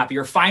looking happy,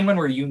 or find one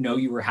where you know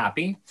you were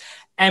happy,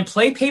 and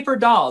play paper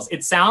dolls.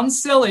 It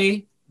sounds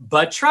silly,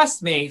 but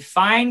trust me,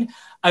 find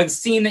a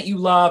scene that you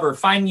love, or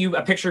find you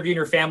a picture of you and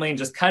your family and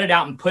just cut it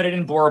out and put it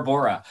in Bora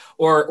Bora,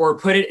 or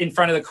put it in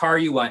front of the car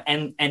you want.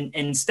 And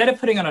instead of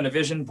putting it on a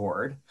vision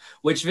board,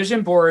 which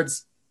vision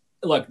boards,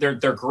 look, they're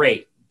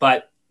great,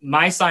 but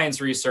my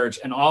science research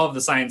and all of the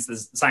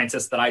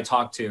scientists that I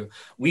talk to,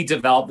 we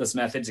developed this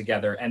method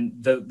together, and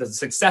the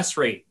success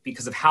rate,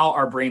 because of how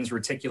our brain's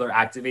reticular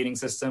activating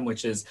system,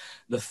 which is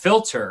the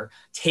filter,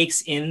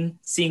 takes in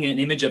seeing an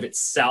image of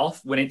itself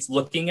when it's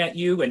looking at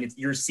you and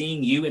you're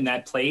seeing you in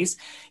that place,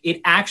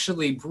 it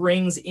actually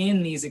brings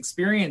in these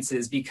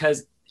experiences,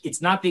 because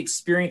it's not the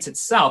experience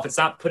itself. It's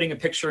not putting a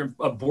picture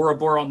of Bora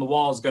Bora on the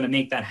wall is going to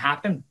make that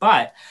happen,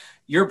 but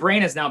your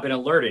brain has now been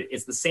alerted.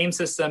 It's the same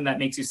system that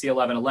makes you see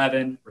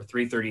 11:11 or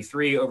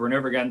 3:33 over and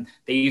over again.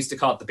 They used to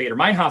call it the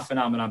Bader-Meinhof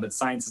phenomenon, but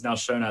science has now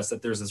shown us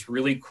that there's this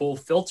really cool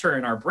filter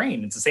in our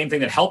brain. It's the same thing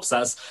that helps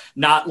us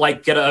not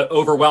like get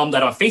overwhelmed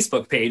at a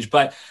Facebook page.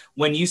 But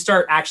when you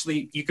start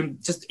actually, you can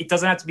just, it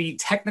doesn't have to be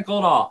technical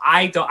at all.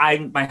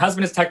 My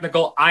husband is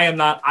technical. I am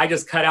not. I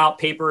just cut out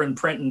paper and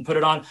print and put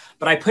it on,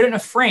 but I put it in a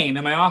frame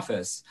in my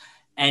office,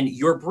 and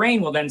your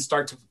brain will then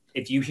start to,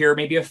 if you hear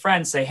maybe a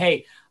friend say,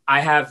 hey, I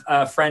have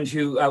a friend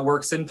who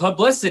works in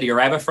publicity, or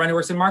I have a friend who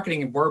works in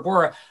marketing in Bora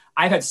Bora.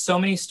 I've had so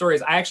many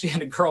stories. I actually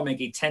had a girl make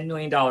a $10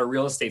 million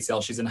real estate sale.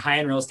 She's in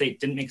high-end real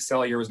estate, didn't make a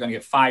sale a year, was going to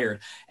get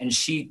fired. And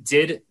she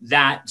did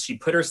that. She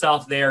put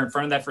herself there in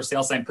front of that for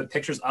sale sign, put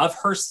pictures of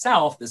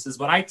herself. This is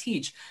what I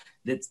teach.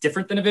 That's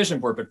different than a vision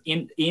board, but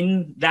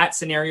in that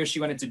scenario she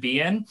wanted to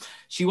be in,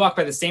 she walked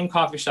by the same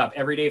coffee shop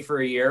every day for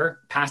a year,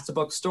 past a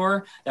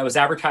bookstore that was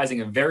advertising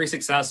a very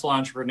successful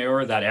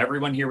entrepreneur that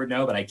everyone here would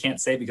know, but I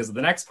can't say because of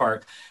the next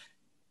part.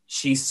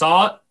 She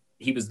saw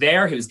he was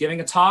there. He was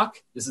giving a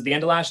talk. This is the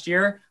end of last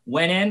year.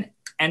 Went in,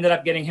 ended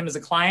up getting him as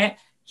a client.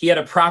 He had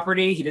a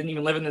property. He didn't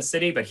even live in the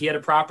city, but he had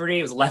a property.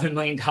 It was $11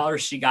 million.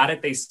 She got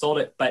it. They sold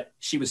it. But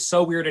she was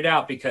so weirded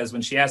out because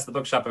when she asked the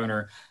bookshop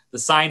owner, the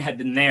sign had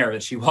been there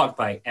that she walked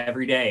by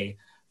every day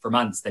for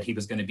months that he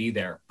was going to be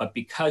there. But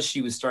because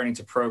she was starting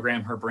to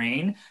program her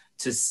brain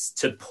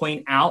to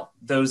point out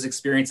those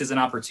experiences and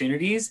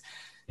opportunities,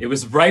 it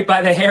was right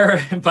by the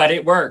hair, but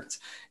it worked.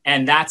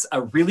 And that's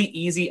a really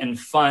easy and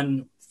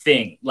fun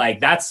thing. Like,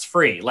 that's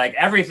free. Like,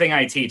 everything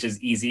I teach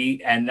is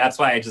easy. And that's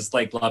why I just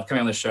love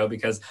coming on the show,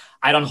 because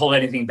I don't hold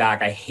anything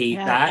back. I hate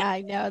that.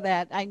 I know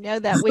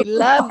that. We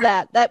love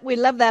that. We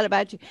love that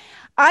about you.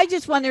 I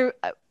just wonder,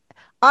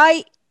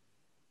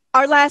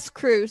 our last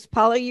cruise,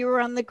 Paula, you were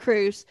on the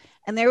cruise,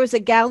 and there was a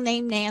gal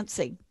named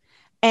Nancy,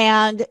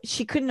 and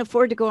she couldn't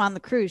afford to go on the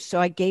cruise. So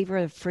I gave her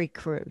a free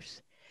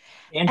cruise.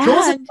 And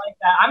Jules is like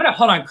that. I'm going to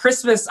hold on.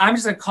 Christmas, I'm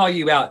just going to call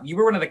you out. You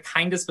were one of the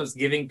kindest, most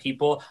giving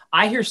people.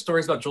 I hear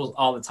stories about Jules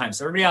all the time.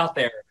 So everybody out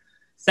there,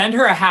 send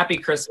her a happy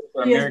Christmas.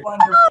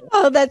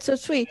 Oh, that's so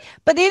sweet.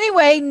 But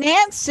anyway,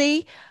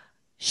 Nancy,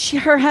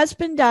 her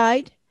husband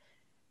died.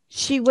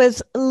 She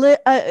was,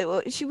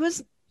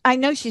 I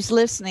know she's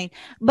listening,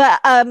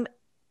 but her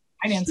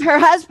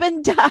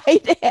husband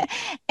died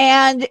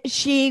and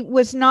she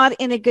was not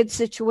in a good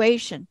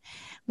situation.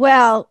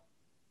 Well,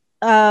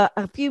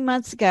 a few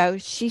months ago,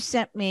 she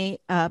sent me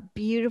a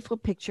beautiful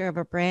picture of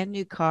a brand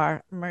new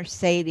car,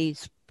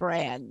 Mercedes,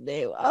 brand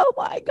new. Oh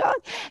my God.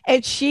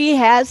 And she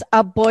has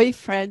a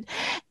boyfriend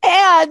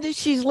and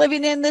she's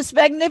living in this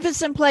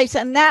magnificent place.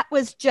 And that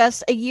was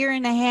just a year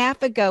and a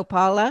half ago,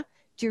 Paula.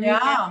 Do you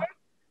remember?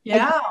 Yeah. A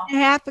year and a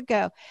half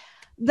ago.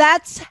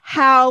 That's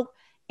how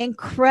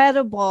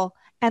incredible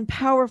and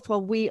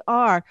powerful we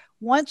are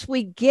once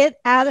we get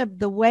out of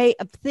the way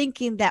of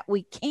thinking that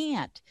we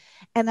can't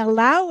and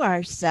allow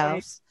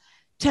ourselves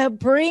to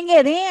bring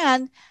it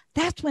in.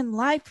 That's when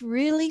life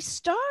really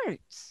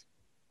starts.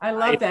 I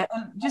love that.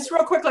 And just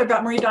real quickly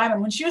about Marie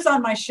Diamond, when she was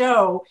on my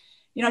show,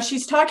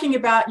 she's talking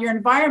about your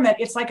environment.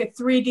 It's like a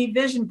 3D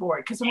vision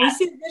board, because when we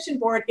see the vision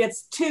board,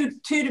 it's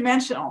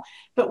two-dimensional.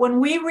 But when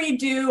we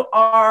redo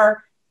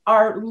our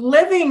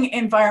living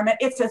environment,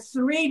 it's a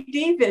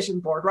 3D vision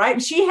board, right?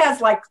 And she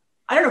has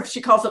I don't know if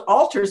she calls it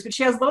altars, but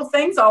she has little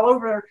things all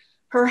over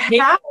her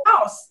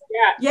house.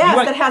 Yeah.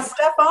 Yes, that has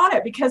stuff on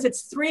it because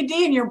it's 3D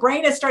and your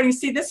brain is starting to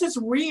see this is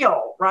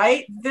real,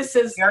 right? This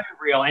is very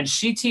real. And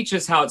she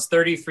teaches how it's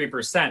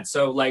 33%.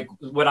 So like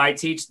what I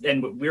teach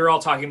and what we were all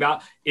talking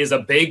about is a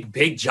big,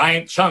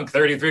 giant chunk,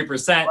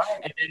 33%. Right.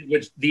 And then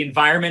which the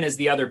environment is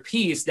the other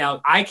piece.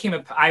 Now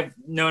I've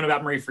known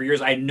about Marie for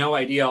years. I had no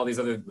idea all these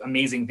other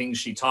amazing things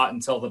she taught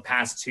until the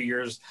past 2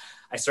 years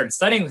I started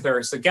studying with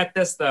her. So get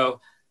this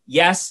though.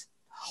 Yes,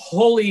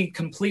 wholly,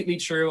 completely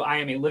true. I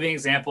am a living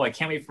example. I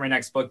can't wait for my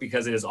next book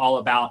because it is all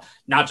about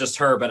not just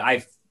her, but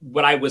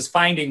what I was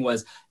finding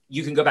was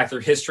you can go back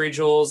through history,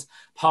 Jules,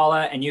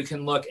 Paula, and you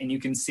can look and you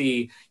can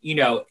see,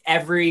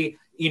 every,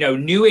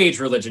 New Age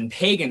religion,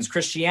 pagans,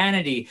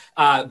 Christianity,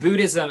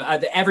 Buddhism,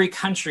 every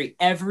country,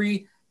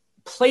 every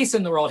place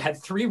in the world had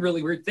three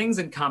really weird things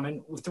in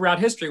common throughout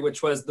history,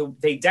 which was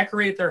they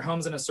decorated their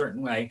homes in a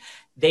certain way.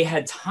 They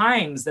had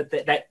times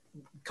that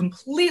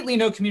completely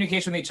no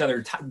communication with each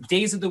other,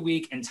 days of the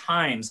week and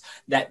times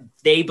that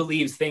they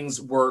believed things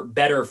were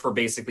better for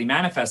basically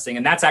manifesting.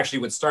 And that's actually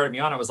what started me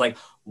on. I was like,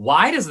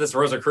 why does this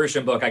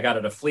Rosicrucian book I got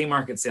at a flea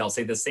market sale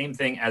say the same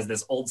thing as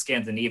this old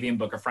Scandinavian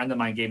book a friend of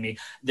mine gave me?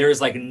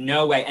 There's like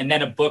no way. And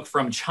then a book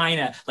from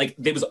China, like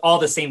it was all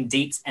the same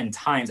dates and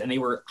times, and they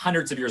were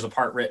hundreds of years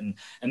apart written.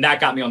 And that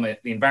got me on the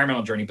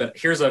environmental journey. But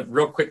here's a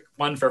real quick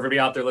one for everybody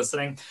out there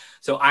listening.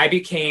 So I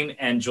became,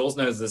 and Jules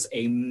knows this,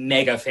 a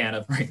mega fan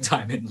of Marie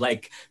Diamond,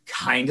 like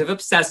kind of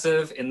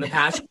obsessive in the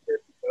past year.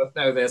 Both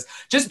know this,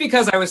 just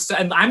because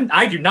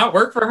I do not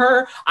work for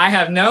her. I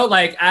have no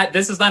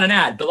this is not an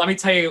ad, but let me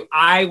tell you,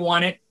 I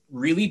wanted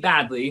really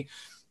badly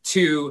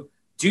to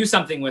do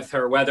something with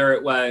her, whether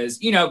it was,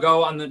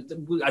 go on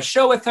a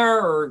show with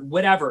her or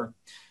whatever.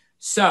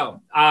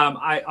 So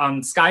I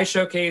on Sky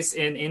Showcase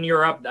in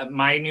Europe,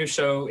 my new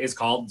show is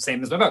called,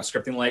 same as my book,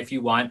 Scripting the Life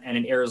You Want.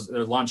 And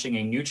they're launching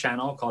a new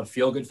channel called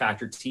Feel Good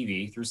Factor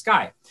TV through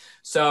Sky.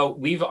 So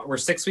we're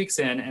 6 weeks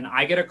in, and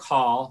I get a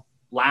call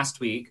last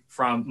week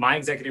from my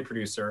executive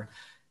producer.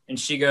 And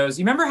she goes,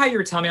 you remember how you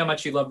were telling me how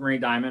much you love Marie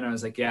Diamond? I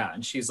was like, yeah.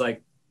 And she's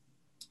like,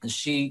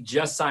 she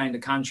just signed a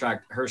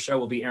contract. Her show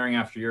will be airing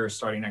after yours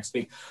starting next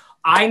week.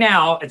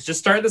 It's just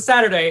started this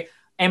Saturday.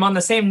 I'm on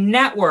the same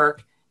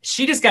network.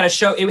 She just got a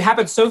show. It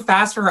happened so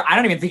fast for her. I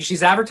don't even think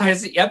she's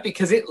advertised it yet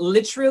because it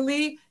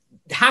literally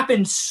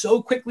happened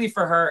so quickly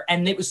for her.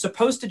 And it was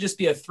supposed to just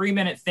be a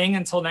 3-minute thing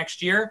until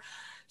next year.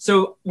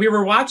 So we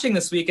were watching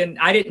this week and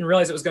I didn't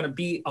realize it was going to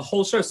be a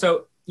whole show.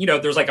 So,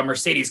 there's like a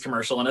Mercedes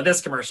commercial and a this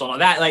commercial and a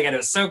that, and it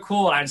was so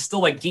cool. And I'm still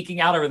like geeking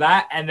out over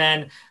that. And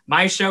then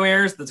my show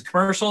airs, the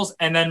commercials,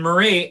 and then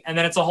Marie, and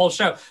then it's a whole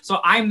show. So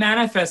I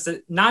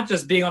manifested not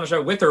just being on a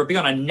show with her, but being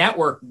on a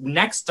network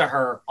next to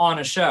her on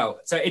a show.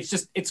 So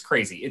it's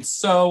crazy. It's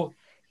so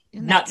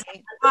nuts.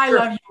 I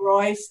love you,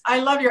 Royce. I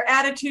love your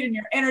attitude and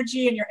your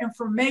energy and your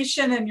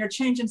information, and you're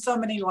changing so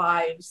many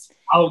lives.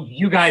 Oh,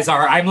 you guys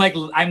are. And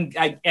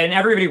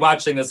everybody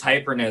watching this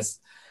hyperness,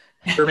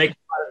 they're making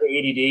fun of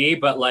the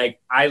ADD, but like,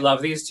 I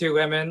love these two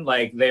women.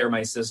 Like, they are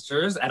my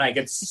sisters, and I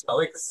get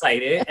so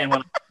excited. And when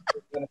I'm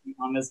going to be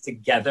on this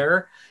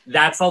together,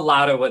 that's a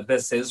lot of what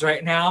this is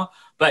right now.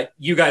 But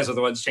you guys are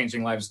the ones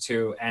changing lives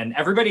too. And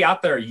everybody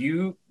out there,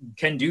 you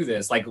can do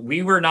this. Like,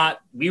 we were not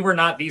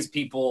these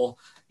people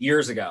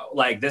years ago.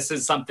 Like, this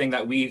is something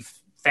that we've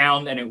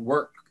found, and it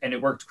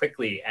worked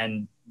quickly.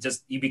 And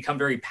just, you become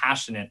very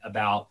passionate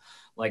about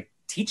like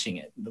teaching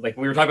it. Like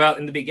we were talking about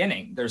in the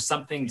beginning, there's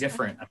something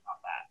different about that.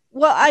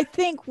 Well, I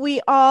think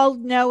we all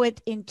know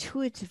it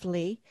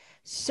intuitively.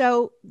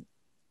 So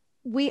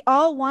we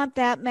all want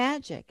that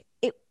magic.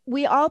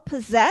 We all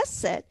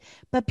possess it,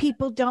 but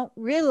people don't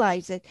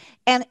realize it.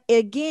 And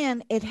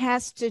again, it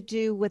has to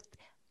do with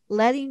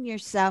letting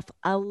yourself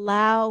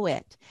allow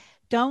it.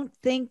 Don't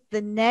think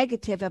the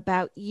negative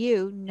about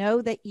you.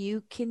 Know that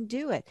you can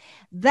do it.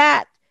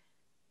 That,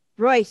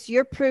 Royce,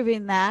 you're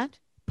proving that.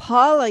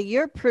 Paula,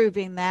 you're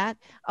proving that.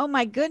 Oh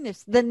my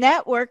goodness. The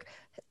network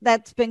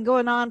that's been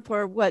going on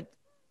for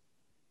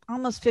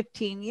almost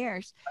 15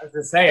 years. I was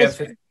going to say,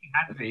 15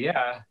 had to be,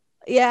 yeah.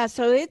 Yeah,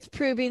 so it's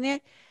proving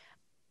it.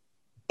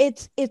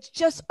 It's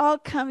just all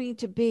coming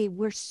to be.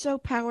 We're so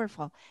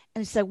powerful,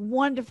 and it's a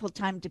wonderful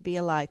time to be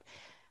alive.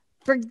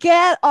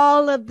 Forget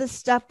all of the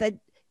stuff that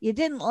you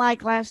didn't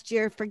like last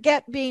year.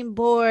 Forget being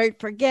bored.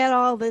 Forget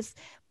all this.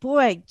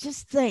 Boy,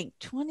 just think,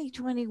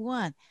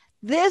 2021.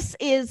 This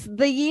is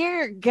the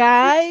year,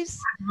 guys.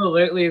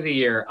 Absolutely the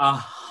year.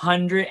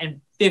 150%.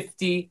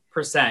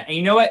 And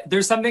you know what?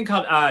 There's something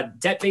called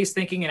debt-based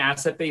thinking and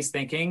asset-based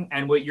thinking.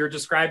 And what you're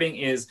describing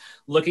is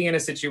looking at a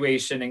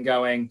situation and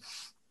going,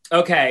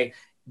 okay,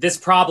 this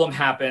problem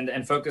happened,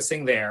 and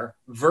focusing there,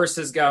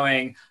 versus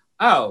going,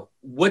 oh,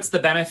 what's the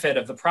benefit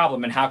of the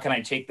problem and how can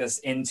I take this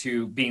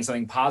into being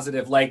something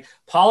positive? Like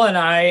Paula and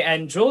I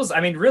and Jules,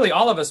 I mean, really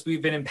all of us,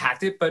 we've been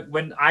impacted. But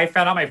when I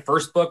found out my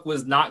first book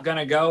was not going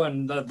to go,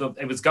 and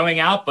it was going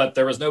out, but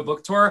there was no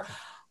book tour,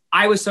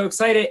 I was so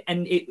excited.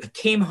 And it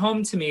came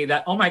home to me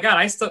that, oh my God,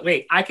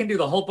 I can do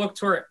the whole book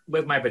tour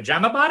with my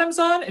pajama bottoms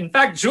on. In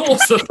fact,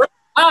 Jules, the first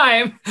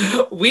time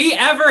we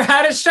ever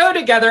had a show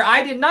together.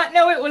 I did not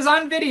know it was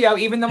on video,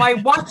 even though I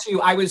watched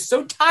you. I was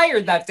so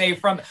tired that day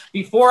from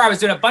before. I was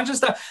doing a bunch of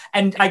stuff,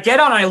 and I get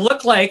on, and I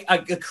look like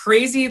a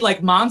crazy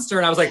like monster,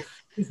 and I was like,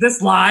 "Is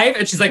this live?"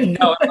 And she's like,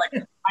 "No." I'm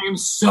like, "I am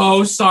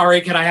so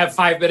sorry. Can I have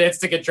 5 minutes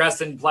to get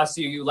dressed?" And bless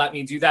you, you let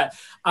me do that.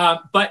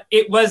 But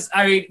it was,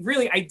 I mean,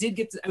 really, I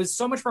was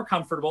so much more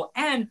comfortable.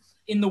 And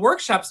in the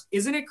workshops,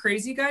 isn't it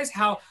crazy, guys,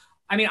 how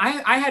I mean,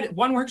 I had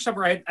one workshop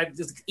where I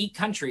just 8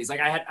 countries. Like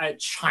I had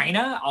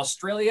China,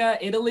 Australia,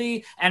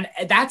 Italy, and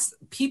that's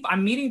people.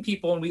 I'm meeting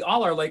people, and we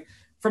all are like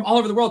from all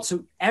over the world.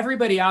 So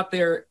everybody out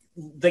there,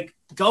 like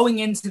going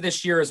into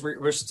this year, as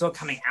we're still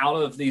coming out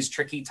of these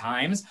tricky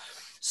times,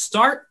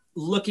 start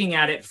looking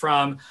at it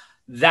from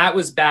that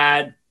was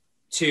bad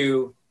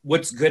to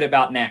what's good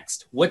about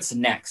next. What's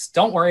next?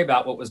 Don't worry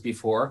about what was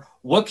before.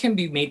 What can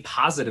be made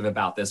positive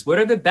about this? What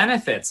are the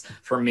benefits?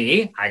 For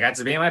me, I got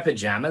to be in my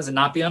pajamas and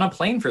not be on a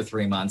plane for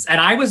 3 months. And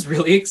I was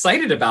really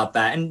excited about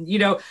that. And, you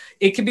know,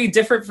 it can be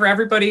different for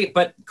everybody,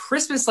 but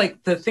Christmas,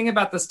 like the thing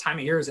about this time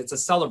of year is it's a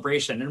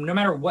celebration. And no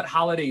matter what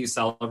holiday you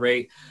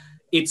celebrate,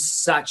 it's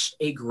such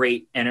a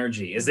great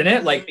energy, isn't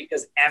it? Like,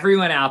 because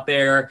everyone out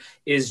there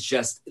is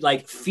just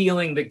like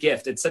feeling the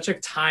gift. It's such a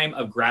time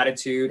of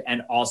gratitude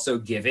and also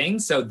giving.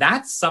 So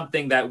that's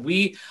something that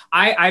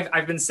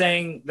I've been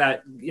saying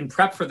that in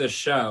prep for this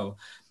show,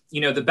 you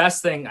know, the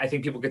best thing I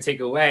think people could take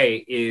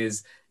away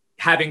is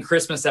having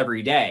Christmas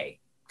every day,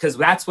 because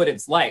that's what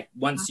it's like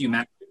once you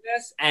master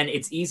this, and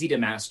it's easy to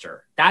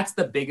master. That's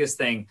the biggest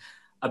thing.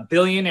 A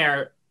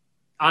billionaire,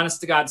 honest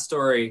to God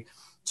story,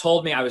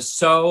 told me I was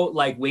so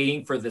like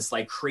waiting for this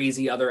like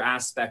crazy other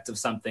aspect of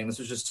something. This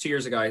was just 2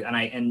 years ago.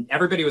 And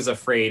everybody was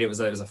afraid. It was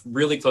a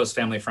really close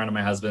family friend of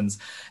my husband's,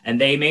 and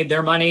they made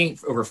their money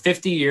for over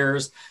 50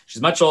 years.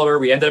 She's much older.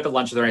 We ended up at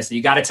lunch with her. And I said,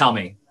 "You got to tell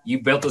me, you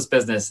built this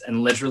business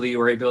and literally you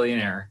were a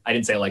billionaire." I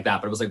didn't say it like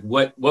that, but it was like,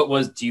 what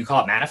do you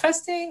call it?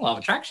 Manifesting? Law of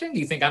attraction?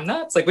 Do you think I'm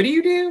nuts? Like, what do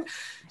you do?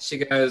 She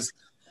goes,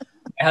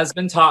 "My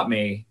husband taught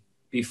me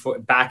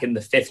back in the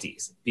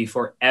 50s,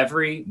 before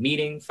every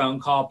meeting, phone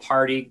call,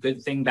 party,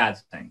 good thing, bad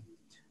thing,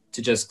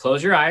 to just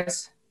close your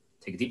eyes,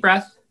 take a deep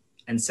breath,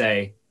 and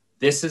say,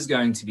 this is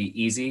going to be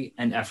easy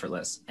and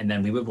effortless." And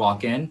then we would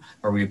walk in,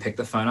 or we would pick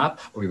the phone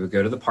up, or we would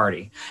go to the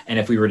party. And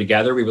if we were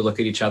together, we would look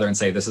at each other and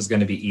say, this is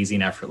going to be easy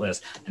and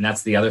effortless. And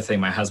that's the other thing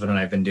my husband and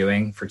I have been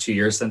doing for 2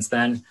 years since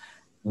then.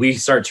 We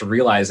start to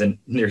realize, and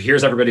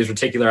here's everybody's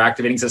reticular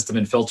activating system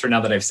and filter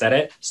now that I've said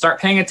it,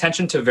 start paying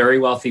attention to very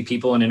wealthy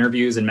people in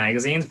interviews and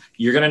magazines.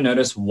 You're going to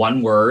notice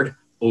one word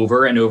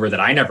over and over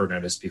that I never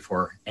noticed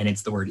before, and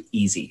it's the word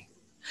easy.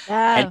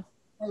 Yeah,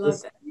 I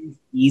love that.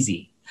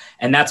 Easy.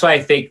 And that's why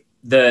I think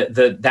there's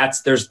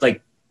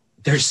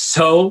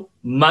so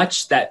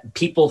much that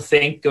people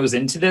think goes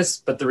into this,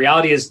 but the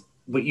reality is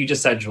what you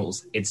just said,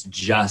 Jules, it's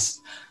just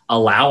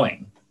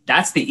allowing.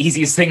 That's the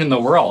easiest thing in the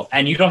world.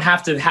 And you don't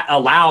have to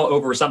allow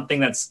over something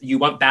that's you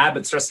want bad,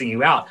 but stressing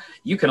you out.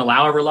 You can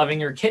allow over loving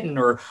your kitten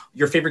or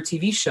your favorite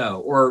TV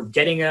show, or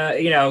getting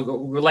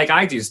like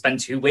I do,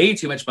 spend way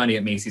too much money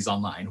at Macy's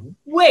online,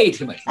 way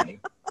too much money.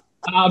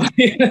 But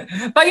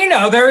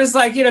there is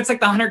like, it's like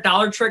the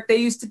 $100 trick they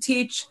used to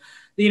teach,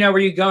 where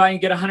you go and you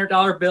get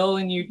 $100 bill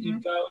and you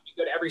go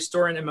to every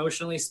store and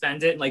emotionally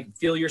spend it and like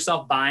feel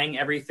yourself buying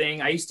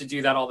everything. I used to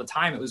do that all the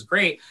time. It was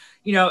great.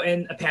 In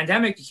a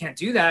pandemic, you can't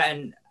do that.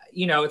 And,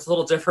 it's a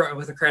little different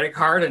with a credit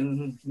card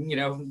and,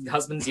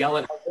 husbands yell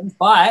at husbands,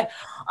 but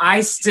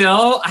I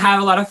still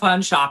have a lot of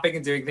fun shopping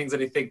and doing things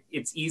that I think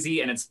it's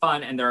easy and it's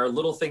fun. And there are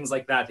little things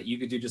like that you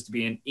could do just to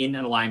be in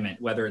alignment,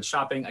 whether it's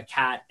shopping, a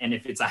cat, and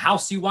if it's a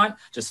house you want,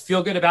 just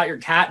feel good about your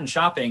cat and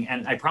shopping.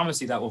 And I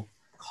promise you that will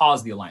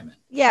cause the alignment.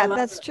 Yeah,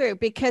 that's true,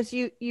 because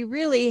you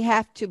really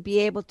have to be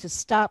able to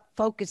stop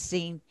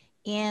focusing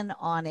in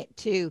on it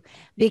too,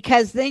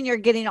 because then you're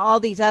getting all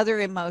these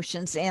other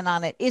emotions in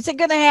on it. Is it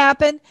going to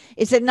happen?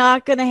 Is it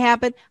not going to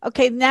happen?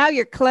 Okay, now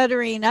you're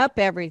cluttering up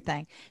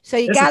everything. So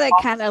you got to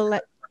kind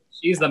of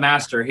she's the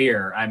master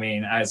here. I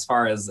mean, as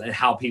far as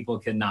how people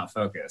cannot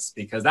focus,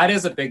 because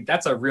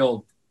that's a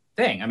real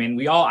thing. I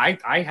mean,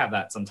 I have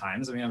that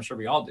sometimes. I mean, I'm sure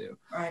we all do.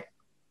 Right.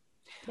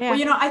 Yeah.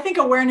 Well, I think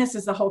awareness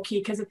is the whole key,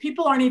 because if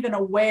people aren't even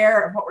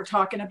aware of what we're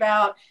talking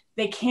about,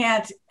 they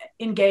can't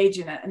engage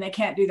in it and they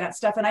can't do that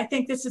stuff. And I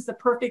think this is the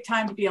perfect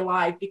time to be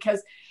alive,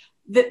 because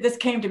this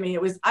came to me.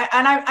 It was,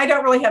 I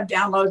don't really have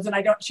downloads and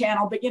I don't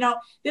channel, but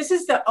this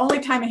is the only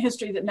time in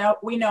history that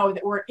we know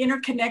that we're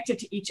interconnected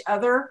to each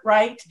other,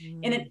 right?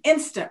 In an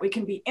instant, we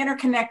can be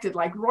interconnected.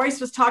 Like Royce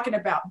was talking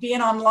about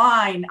being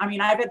online. I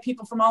mean, I've had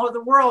people from all over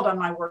the world on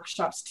my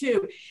workshops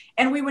too,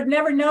 and we would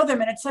never know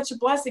them. And it's such a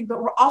blessing,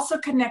 but we're also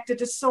connected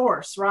to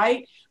source,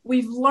 right?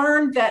 We've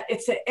learned that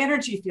it's an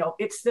energy field.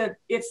 It's the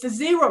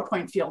 0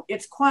 point field.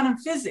 It's quantum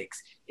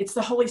physics. It's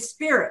the Holy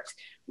Spirit,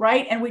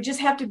 right? And we just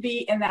have to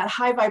be in that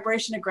high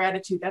vibration of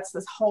gratitude. That's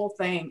this whole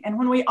thing. And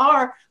when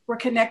we're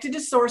connected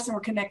to source and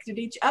we're connected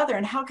to each other.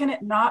 And how can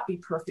it not be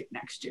perfect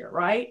next year,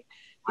 right?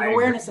 The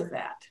awareness of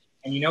that.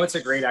 And it's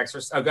a great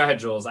exercise. Oh, go ahead,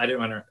 Jules. I didn't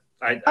want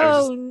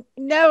to.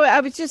 No,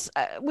 I was just,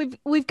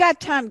 we've got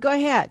time. Go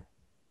ahead.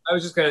 I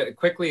was just going to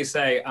quickly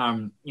say,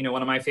 one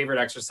of my favorite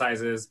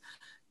exercises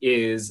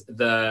is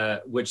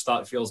the which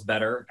thought feels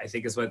better. I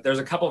think is what there's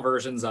a couple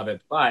versions of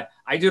it, but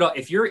I do it.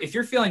 If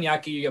you're feeling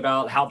yucky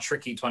about how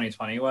tricky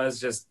 2020 was,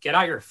 just get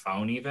out your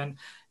phone even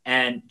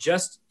and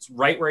just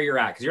right where you're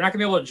at, because you're not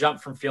gonna be able to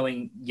jump from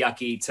feeling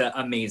yucky to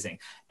amazing.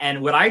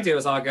 And what I do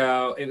is I'll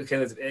go,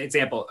 because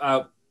example,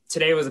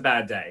 today was a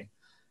bad day.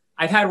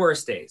 I've had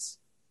worse days.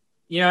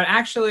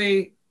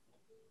 Actually,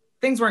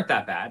 things weren't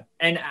that bad.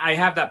 And I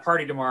have that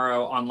party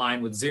tomorrow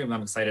online with Zoom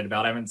I'm excited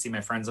about. I haven't seen my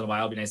friends in a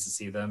while. It'd be nice to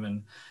see them.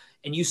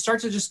 And you start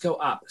to just go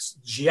up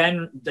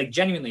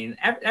genuinely. And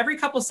every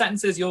couple of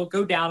sentences, you'll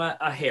go down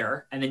a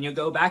hair and then you'll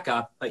go back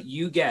up, but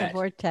you get the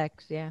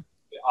vortex. Yeah.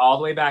 All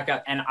the way back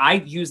up. And I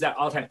use that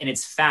all the time, and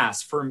it's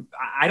fast.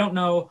 I don't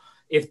know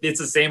if it's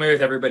the same way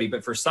with everybody,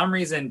 but for some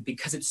reason,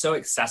 because it's so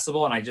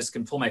accessible and I just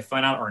can pull my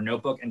phone out or a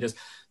notebook and just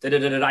I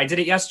did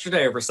it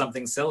yesterday over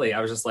something silly.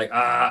 I was just like,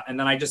 and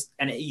then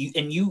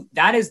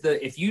that is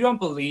if you don't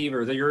believe,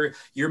 or that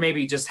you're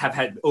maybe just have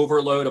had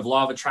overload of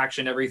law of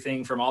attraction,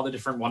 everything from all the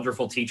different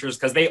wonderful teachers,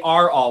 because they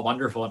are all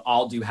wonderful and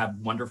all do have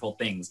wonderful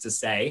things to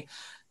say.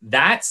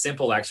 That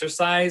simple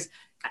exercise,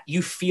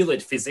 you feel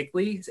it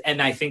physically.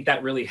 And I think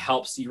that really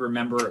helps you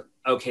remember,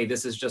 okay,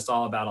 this is just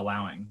all about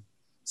allowing.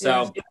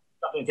 So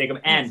something to take them.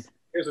 And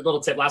here's a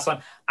little tip. Last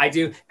one I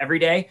do every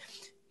day.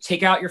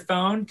 Take out your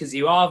phone, because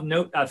you all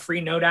have a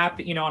free note app,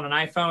 on an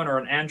iPhone or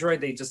an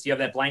Android. You have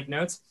that blank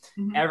notes.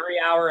 Mm-hmm. Every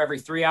hour, every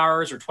 3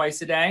 hours, or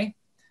twice a day,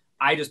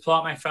 I just pull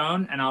out my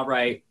phone and I'll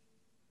write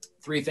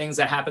 3 things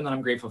that happened that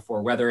I'm grateful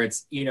for. Whether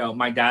it's,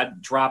 my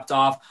dad dropped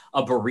off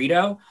a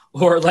burrito,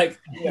 or something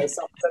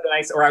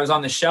nice, or I was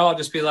on the show. I'll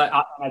just be like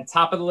on the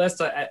top of the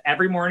list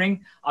every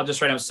morning. I'll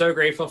just write, I'm so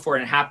grateful for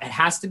it. And it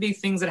has to be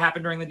things that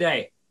happen during the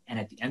day. And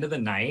at the end of the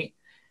night,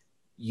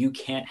 you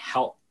can't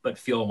help but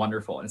feel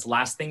wonderful. And it's the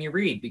last thing you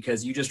read,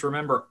 because you just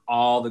remember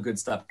all the good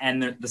stuff.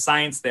 And the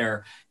science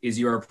there is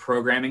you're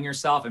programming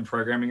yourself and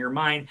programming your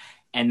mind,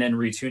 and then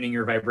retuning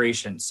your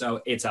vibration.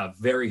 So it's a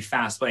very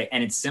fast way,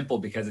 and it's simple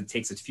because it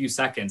takes a few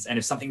seconds. And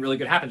if something really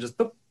good happens, just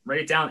boop, write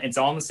it down. It's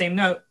all on the same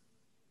note,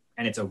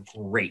 and it's a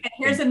great. And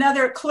here's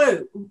another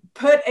clue: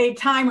 put a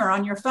timer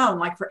on your phone,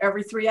 like for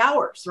every 3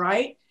 hours,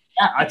 right?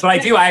 Yeah, that's what I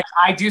do. I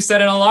do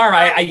set an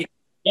alarm.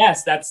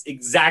 Yes, that's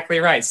exactly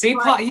right. See,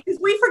 right.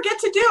 We forget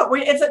to do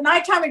it. It's at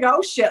nighttime. We go,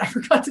 oh shit, I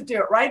forgot to do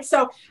it. Right.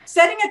 So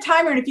setting a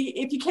timer, and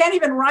if you can't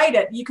even write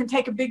it, you can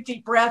take a big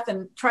deep breath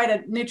and try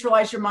to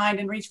neutralize your mind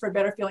and reach for a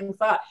better feeling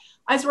thought.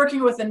 I was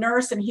working with a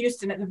nurse in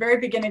Houston at the very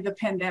beginning of the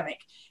pandemic,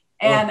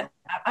 and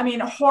I mean,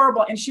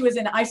 horrible. And she was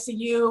in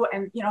ICU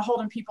and,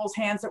 holding people's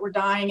hands that were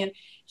dying. And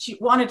she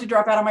wanted to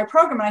drop out of my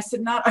program. And I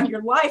said, not on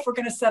your life. We're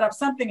going to set up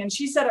something. And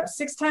she set up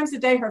 6 times a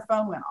day. Her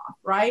phone went off.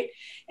 Right.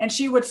 And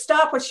she would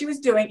stop what she was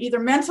doing, either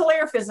mentally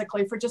or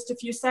physically, for just a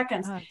few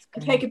seconds, and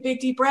take a big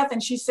deep breath.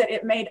 And she said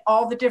it made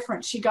all the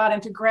difference. She got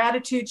into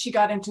gratitude. She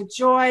got into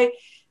joy.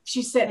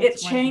 She said it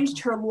changed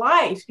her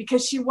life,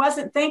 because she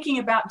wasn't thinking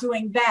about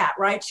doing that.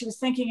 Right. She was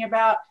thinking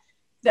about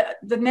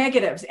the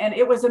negatives, and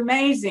it was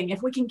amazing.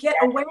 If we can get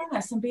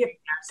awareness and be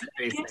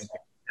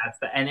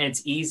and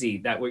it's easy.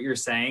 That what you're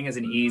saying is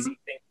an easy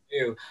thing to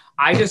do.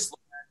 I just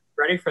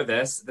ready for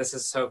this. This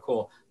is so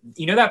cool.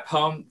 That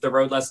poem, The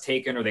Road Less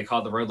Taken, or they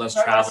call it The Road Less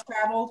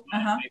Traveled.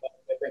 Uh-huh.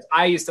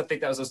 I used to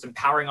think that was the most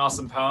empowering,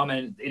 awesome poem,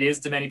 and it is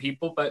to many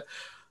people, but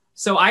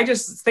so I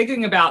just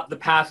thinking about the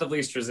path of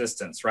least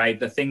resistance, right?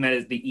 The thing that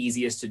is the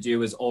easiest to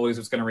do is always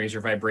what's going to raise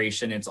your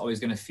vibration. It's always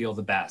going to feel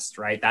the best,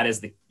 right? That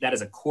is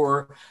a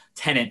core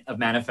tenet of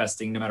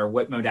manifesting. No matter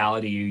what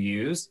modality you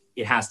use,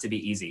 it has to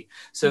be easy.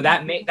 So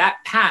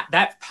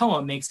that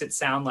poem makes it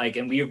sound like,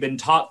 and we have been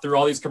taught through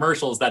all these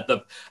commercials that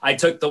I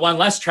took the one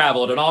less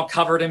traveled and all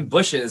covered in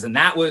bushes, and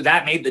that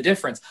made the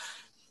difference.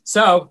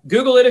 So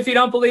Google it if you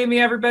don't believe me,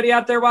 everybody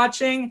out there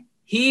watching.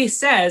 He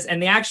says,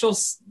 and the actual,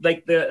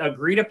 the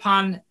agreed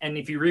upon, and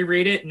if you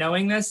reread it,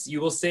 knowing this, you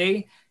will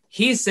see,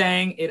 he's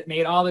saying it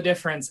made all the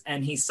difference,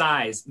 and he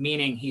sighs,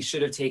 meaning he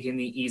should have taken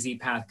the easy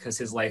path because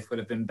his life would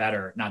have been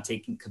better. Not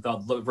taking,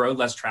 the road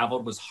less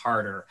traveled was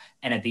harder.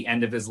 And at the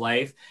end of his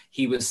life,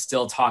 he was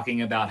still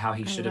talking about how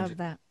he should have taken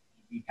the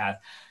easy path.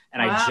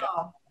 And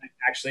wow.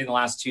 Actually, in the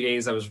last 2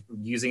 days, I was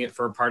using it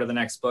for a part of the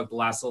next book, the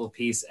last little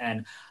piece.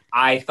 And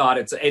I thought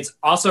it's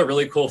also a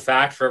really cool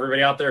fact for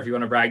everybody out there. If you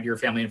want to brag to your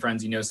family and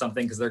friends,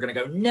 something, because they're going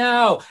to go,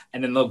 no.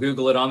 And then they'll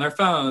Google it on their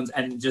phones,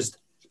 and just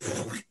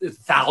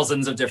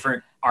thousands of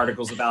different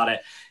articles about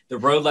it. The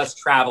road less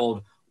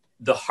traveled,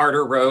 the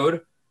harder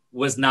road,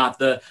 was not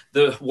the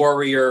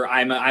warrior,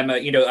 I'm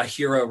a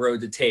hero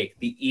road to take.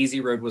 The easy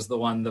road was the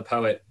one the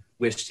poet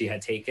wished he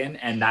had taken.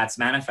 And that's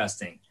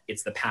manifesting.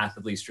 It's the path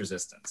of least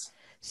resistance.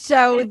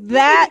 So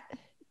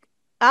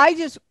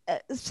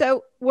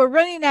so we're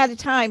running out of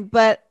time,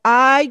 but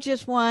I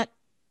just want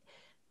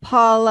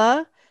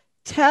Paula,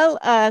 tell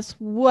us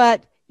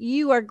what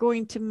you are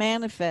going to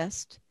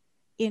manifest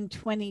in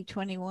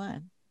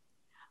 2021.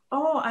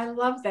 Oh, I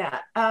love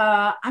that.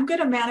 I'm going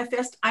to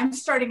manifest. I'm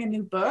starting a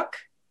new book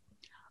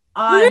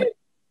on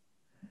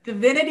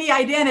divinity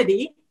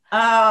identity.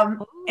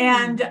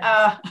 And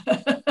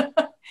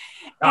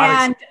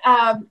And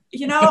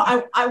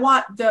I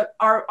want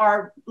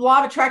our Law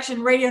of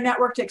Attraction radio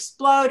network to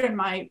explode and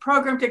my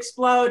program to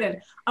explode,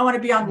 and I want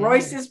to be on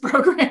Royce's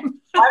program.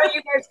 Why don't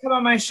you guys come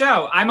on my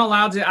show? I'm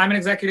an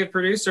executive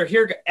producer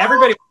here.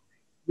 Everybody,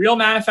 real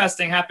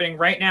manifesting happening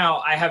right now.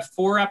 I have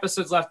 4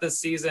 episodes left this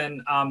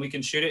season. We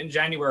can shoot it in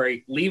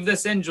January. Leave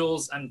this in,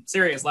 Jules. I'm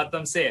serious. Let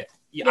them see it.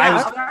 Yeah,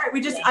 all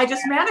right. I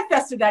just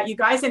manifested that, you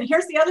guys. And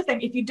here's the other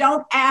thing: if you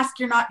don't ask,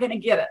 you're not going to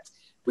get it.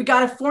 We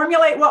got to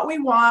formulate what we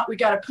want. We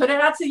got to put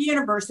it out to the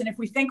universe. And if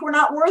we think we're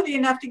not worthy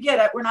enough to get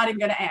it, we're not even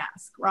going to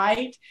ask,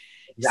 right?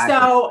 Exactly.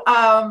 So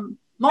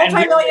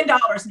multi-million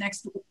dollars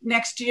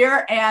next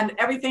year, and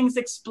everything's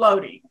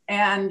exploding.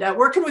 And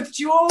working with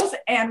Jules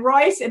and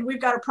Royce, and we've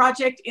got a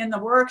project in the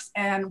works,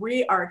 and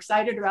we are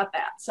excited about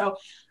that. So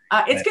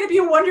it's going to be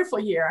a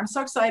wonderful year. I'm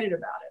so excited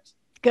about it.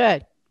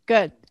 Good.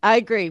 I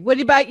agree.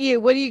 What about you?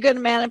 What are you going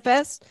to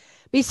manifest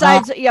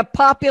besides your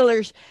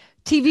popular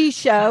TV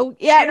show?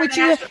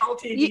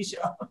 TV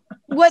show.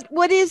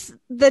 What is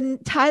the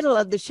title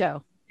of the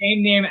show?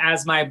 Same name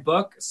as my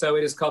book. So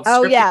it is called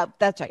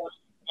That's right.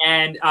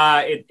 And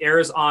it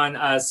airs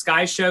on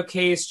Sky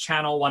Showcase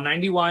Channel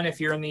 191 if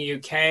you're in the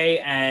UK,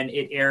 and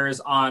it airs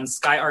on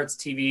Sky Arts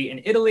TV in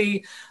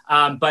Italy.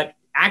 But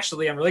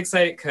actually, I'm really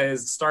excited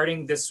because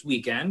starting next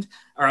weekend,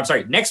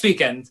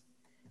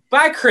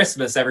 by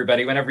Christmas,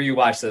 everybody, whenever you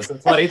watch this in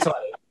 2020,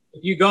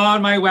 if you go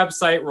on my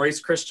website,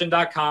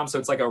 roycechristyn.com, so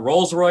it's like a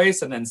Rolls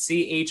Royce and then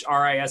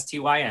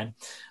CHRISTYN.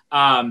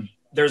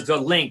 There's the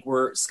link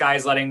where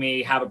Sky's letting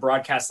me have a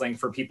broadcast link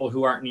for people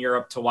who aren't in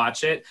Europe to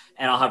watch it.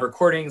 And I'll have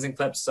recordings and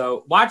clips.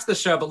 So watch the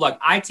show. But look,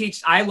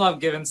 I love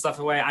giving stuff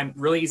away. I'm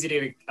really easy to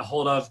get a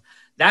hold of.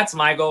 That's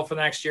my goal for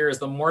the next year, is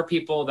the more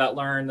people that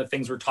learn the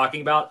things we're talking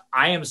about.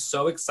 I am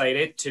so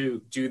excited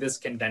to do this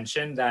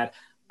convention that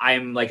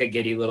I'm like a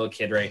giddy little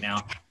kid right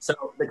now.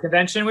 So the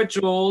convention with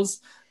Jules,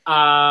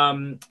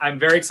 I'm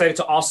very excited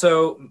to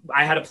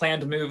I had a plan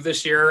to move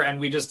this year, and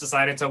we just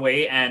decided to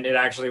wait, and it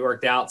actually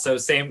worked out. So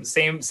same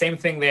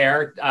thing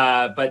there,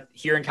 but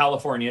here in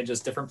California,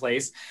 just different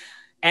place.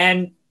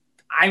 And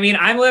I mean,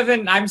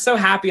 I'm so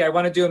happy. I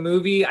want to do a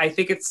movie. I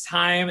think it's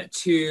time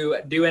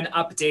to do an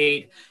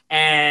update,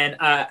 and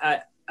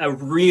a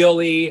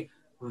really,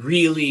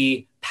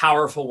 really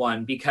powerful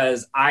one,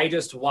 because I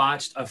just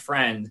watched a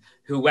friend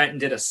who went and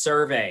did a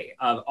survey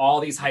of all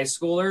these high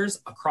schoolers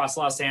across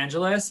Los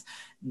Angeles.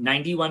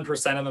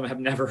 91% of them have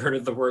never heard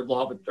of the word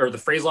law or the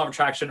phrase law of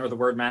attraction or the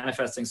word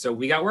manifesting. So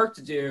we got work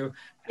to do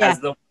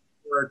as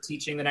we're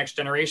teaching the next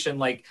generation.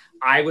 Like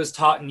I was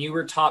taught and you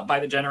were taught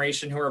by the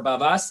generation who are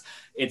above us.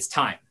 It's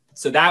time.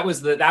 So that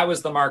was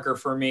the marker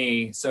for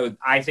me. So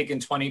I think in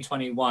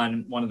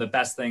 2021, one of the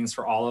best things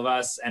for all of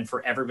us and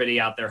for everybody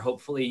out there,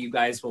 hopefully you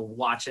guys will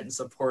watch it and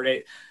support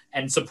it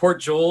and support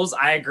Jules.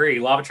 I agree.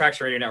 Law of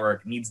Attraction Radio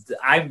Network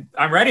I'm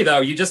ready though.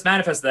 You just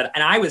manifested that.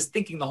 And I was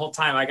thinking the whole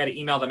time I got to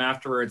email them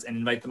afterwards and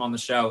invite them on the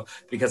show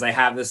because I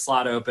have this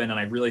slot open and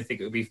I really think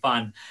it would be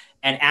fun.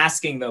 And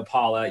asking though,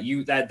 Paula,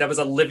 that was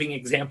a living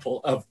example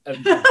of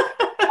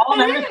Paula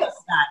manifested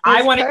that.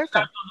 I want to get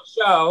on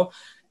the show.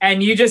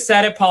 And you just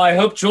said it, Paul. I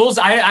hope, Jules,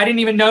 I didn't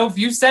even know if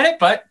you said it,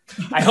 but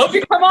I hope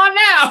you come on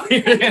now.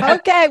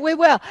 Okay, we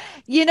will.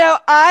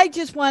 I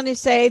just want to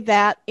say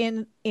that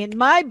in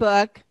my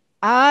book,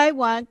 I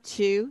want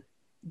to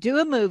do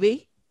a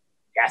movie.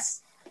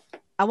 Yes.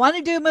 I want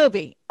to do a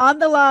movie on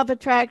the law of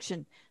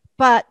attraction,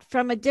 but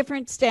from a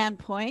different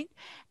standpoint.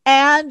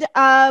 And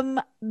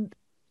I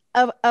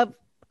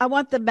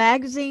want the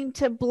magazine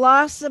to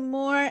blossom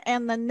more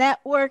and the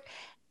network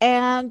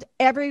and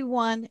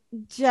everyone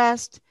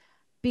just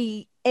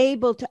be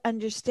able to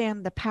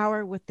understand the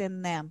power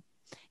within them.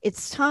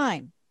 It's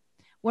time.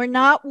 We're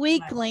not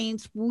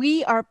weaklings.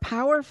 We are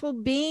powerful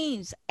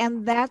beings.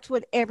 And that's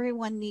what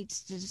everyone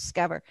needs to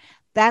discover.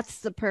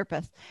 That's the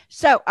purpose.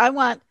 So I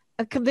want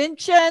a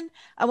convention.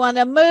 I want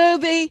a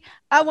movie.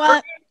 I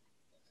want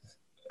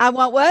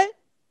what?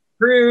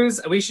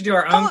 Cruise. We should do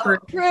our own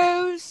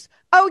cruise.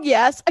 Oh,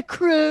 yes. A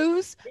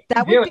cruise.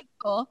 That would be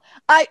cool.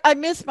 I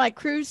miss my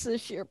cruise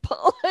this year,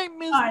 Paul. I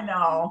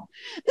know.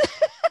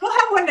 We'll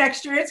have one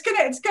next year. It's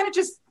gonna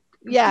just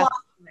blossom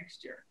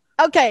next year.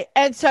 Okay.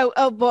 And so,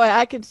 oh boy,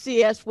 I can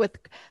see us with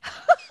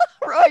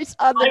Royce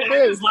on the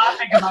cruise.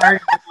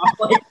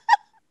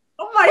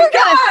 Oh my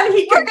God.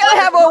 We're gonna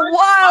have a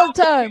wild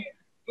time.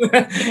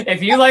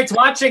 If you liked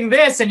watching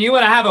this and you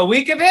want to have a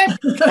week of it,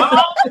 come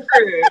on the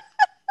cruise.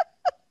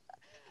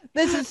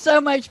 This is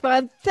so much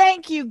fun.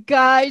 Thank you,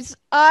 guys.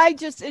 I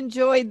just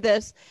enjoyed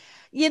this.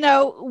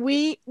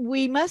 We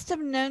must have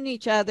known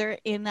each other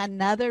in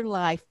another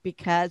life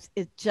because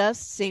it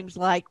just seems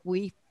like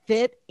we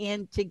fit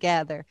in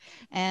together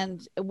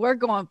and we're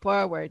going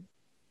forward.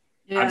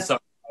 Yeah. I'm sorry.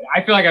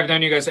 I feel like I've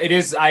known you guys.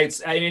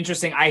 It's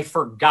interesting. I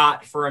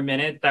forgot for a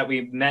minute that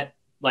we met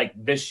like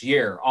this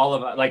year, all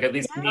of us, like at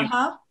least me.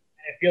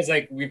 It feels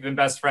like we've been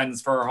best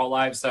friends for our whole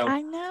lives. So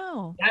I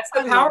know that's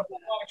the power of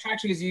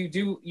attraction, is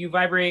you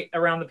vibrate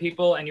around the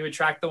people and you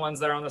attract the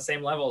ones that are on the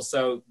same level.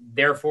 So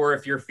therefore,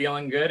 if you're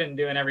feeling good and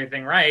doing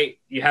everything right,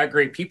 you have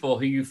great people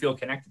who you feel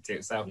connected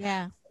to. So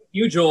yeah,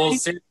 You,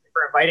 Jules, seriously,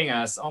 for inviting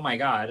us. Oh my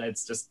God,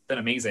 it's just been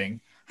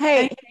amazing.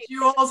 Hey,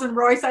 Jules and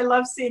Royce, I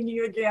love seeing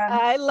you again.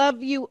 I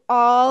love you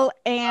all,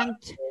 and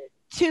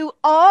to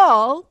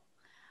all,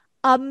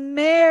 a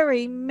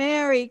Merry,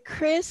 Merry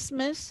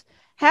Christmas,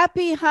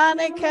 Happy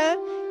Hanukkah,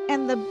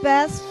 and the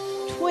best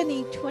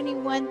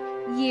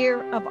 2021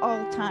 year of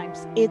all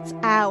times. It's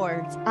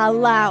ours.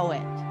 Allow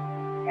it.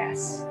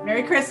 Yes.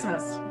 Merry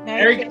Christmas.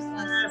 Merry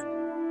Christmas.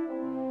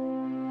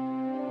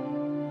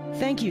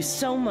 Thank you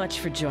so much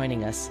for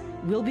joining us.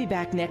 We'll be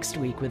back next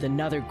week with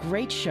another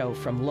great show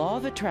from Law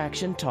of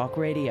Attraction Talk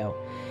Radio.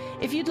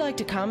 If you'd like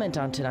to comment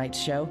on tonight's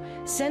show,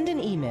 send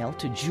an email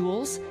to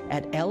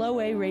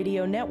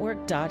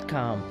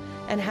jules@loaradionetwork.com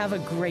and have a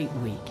great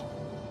week.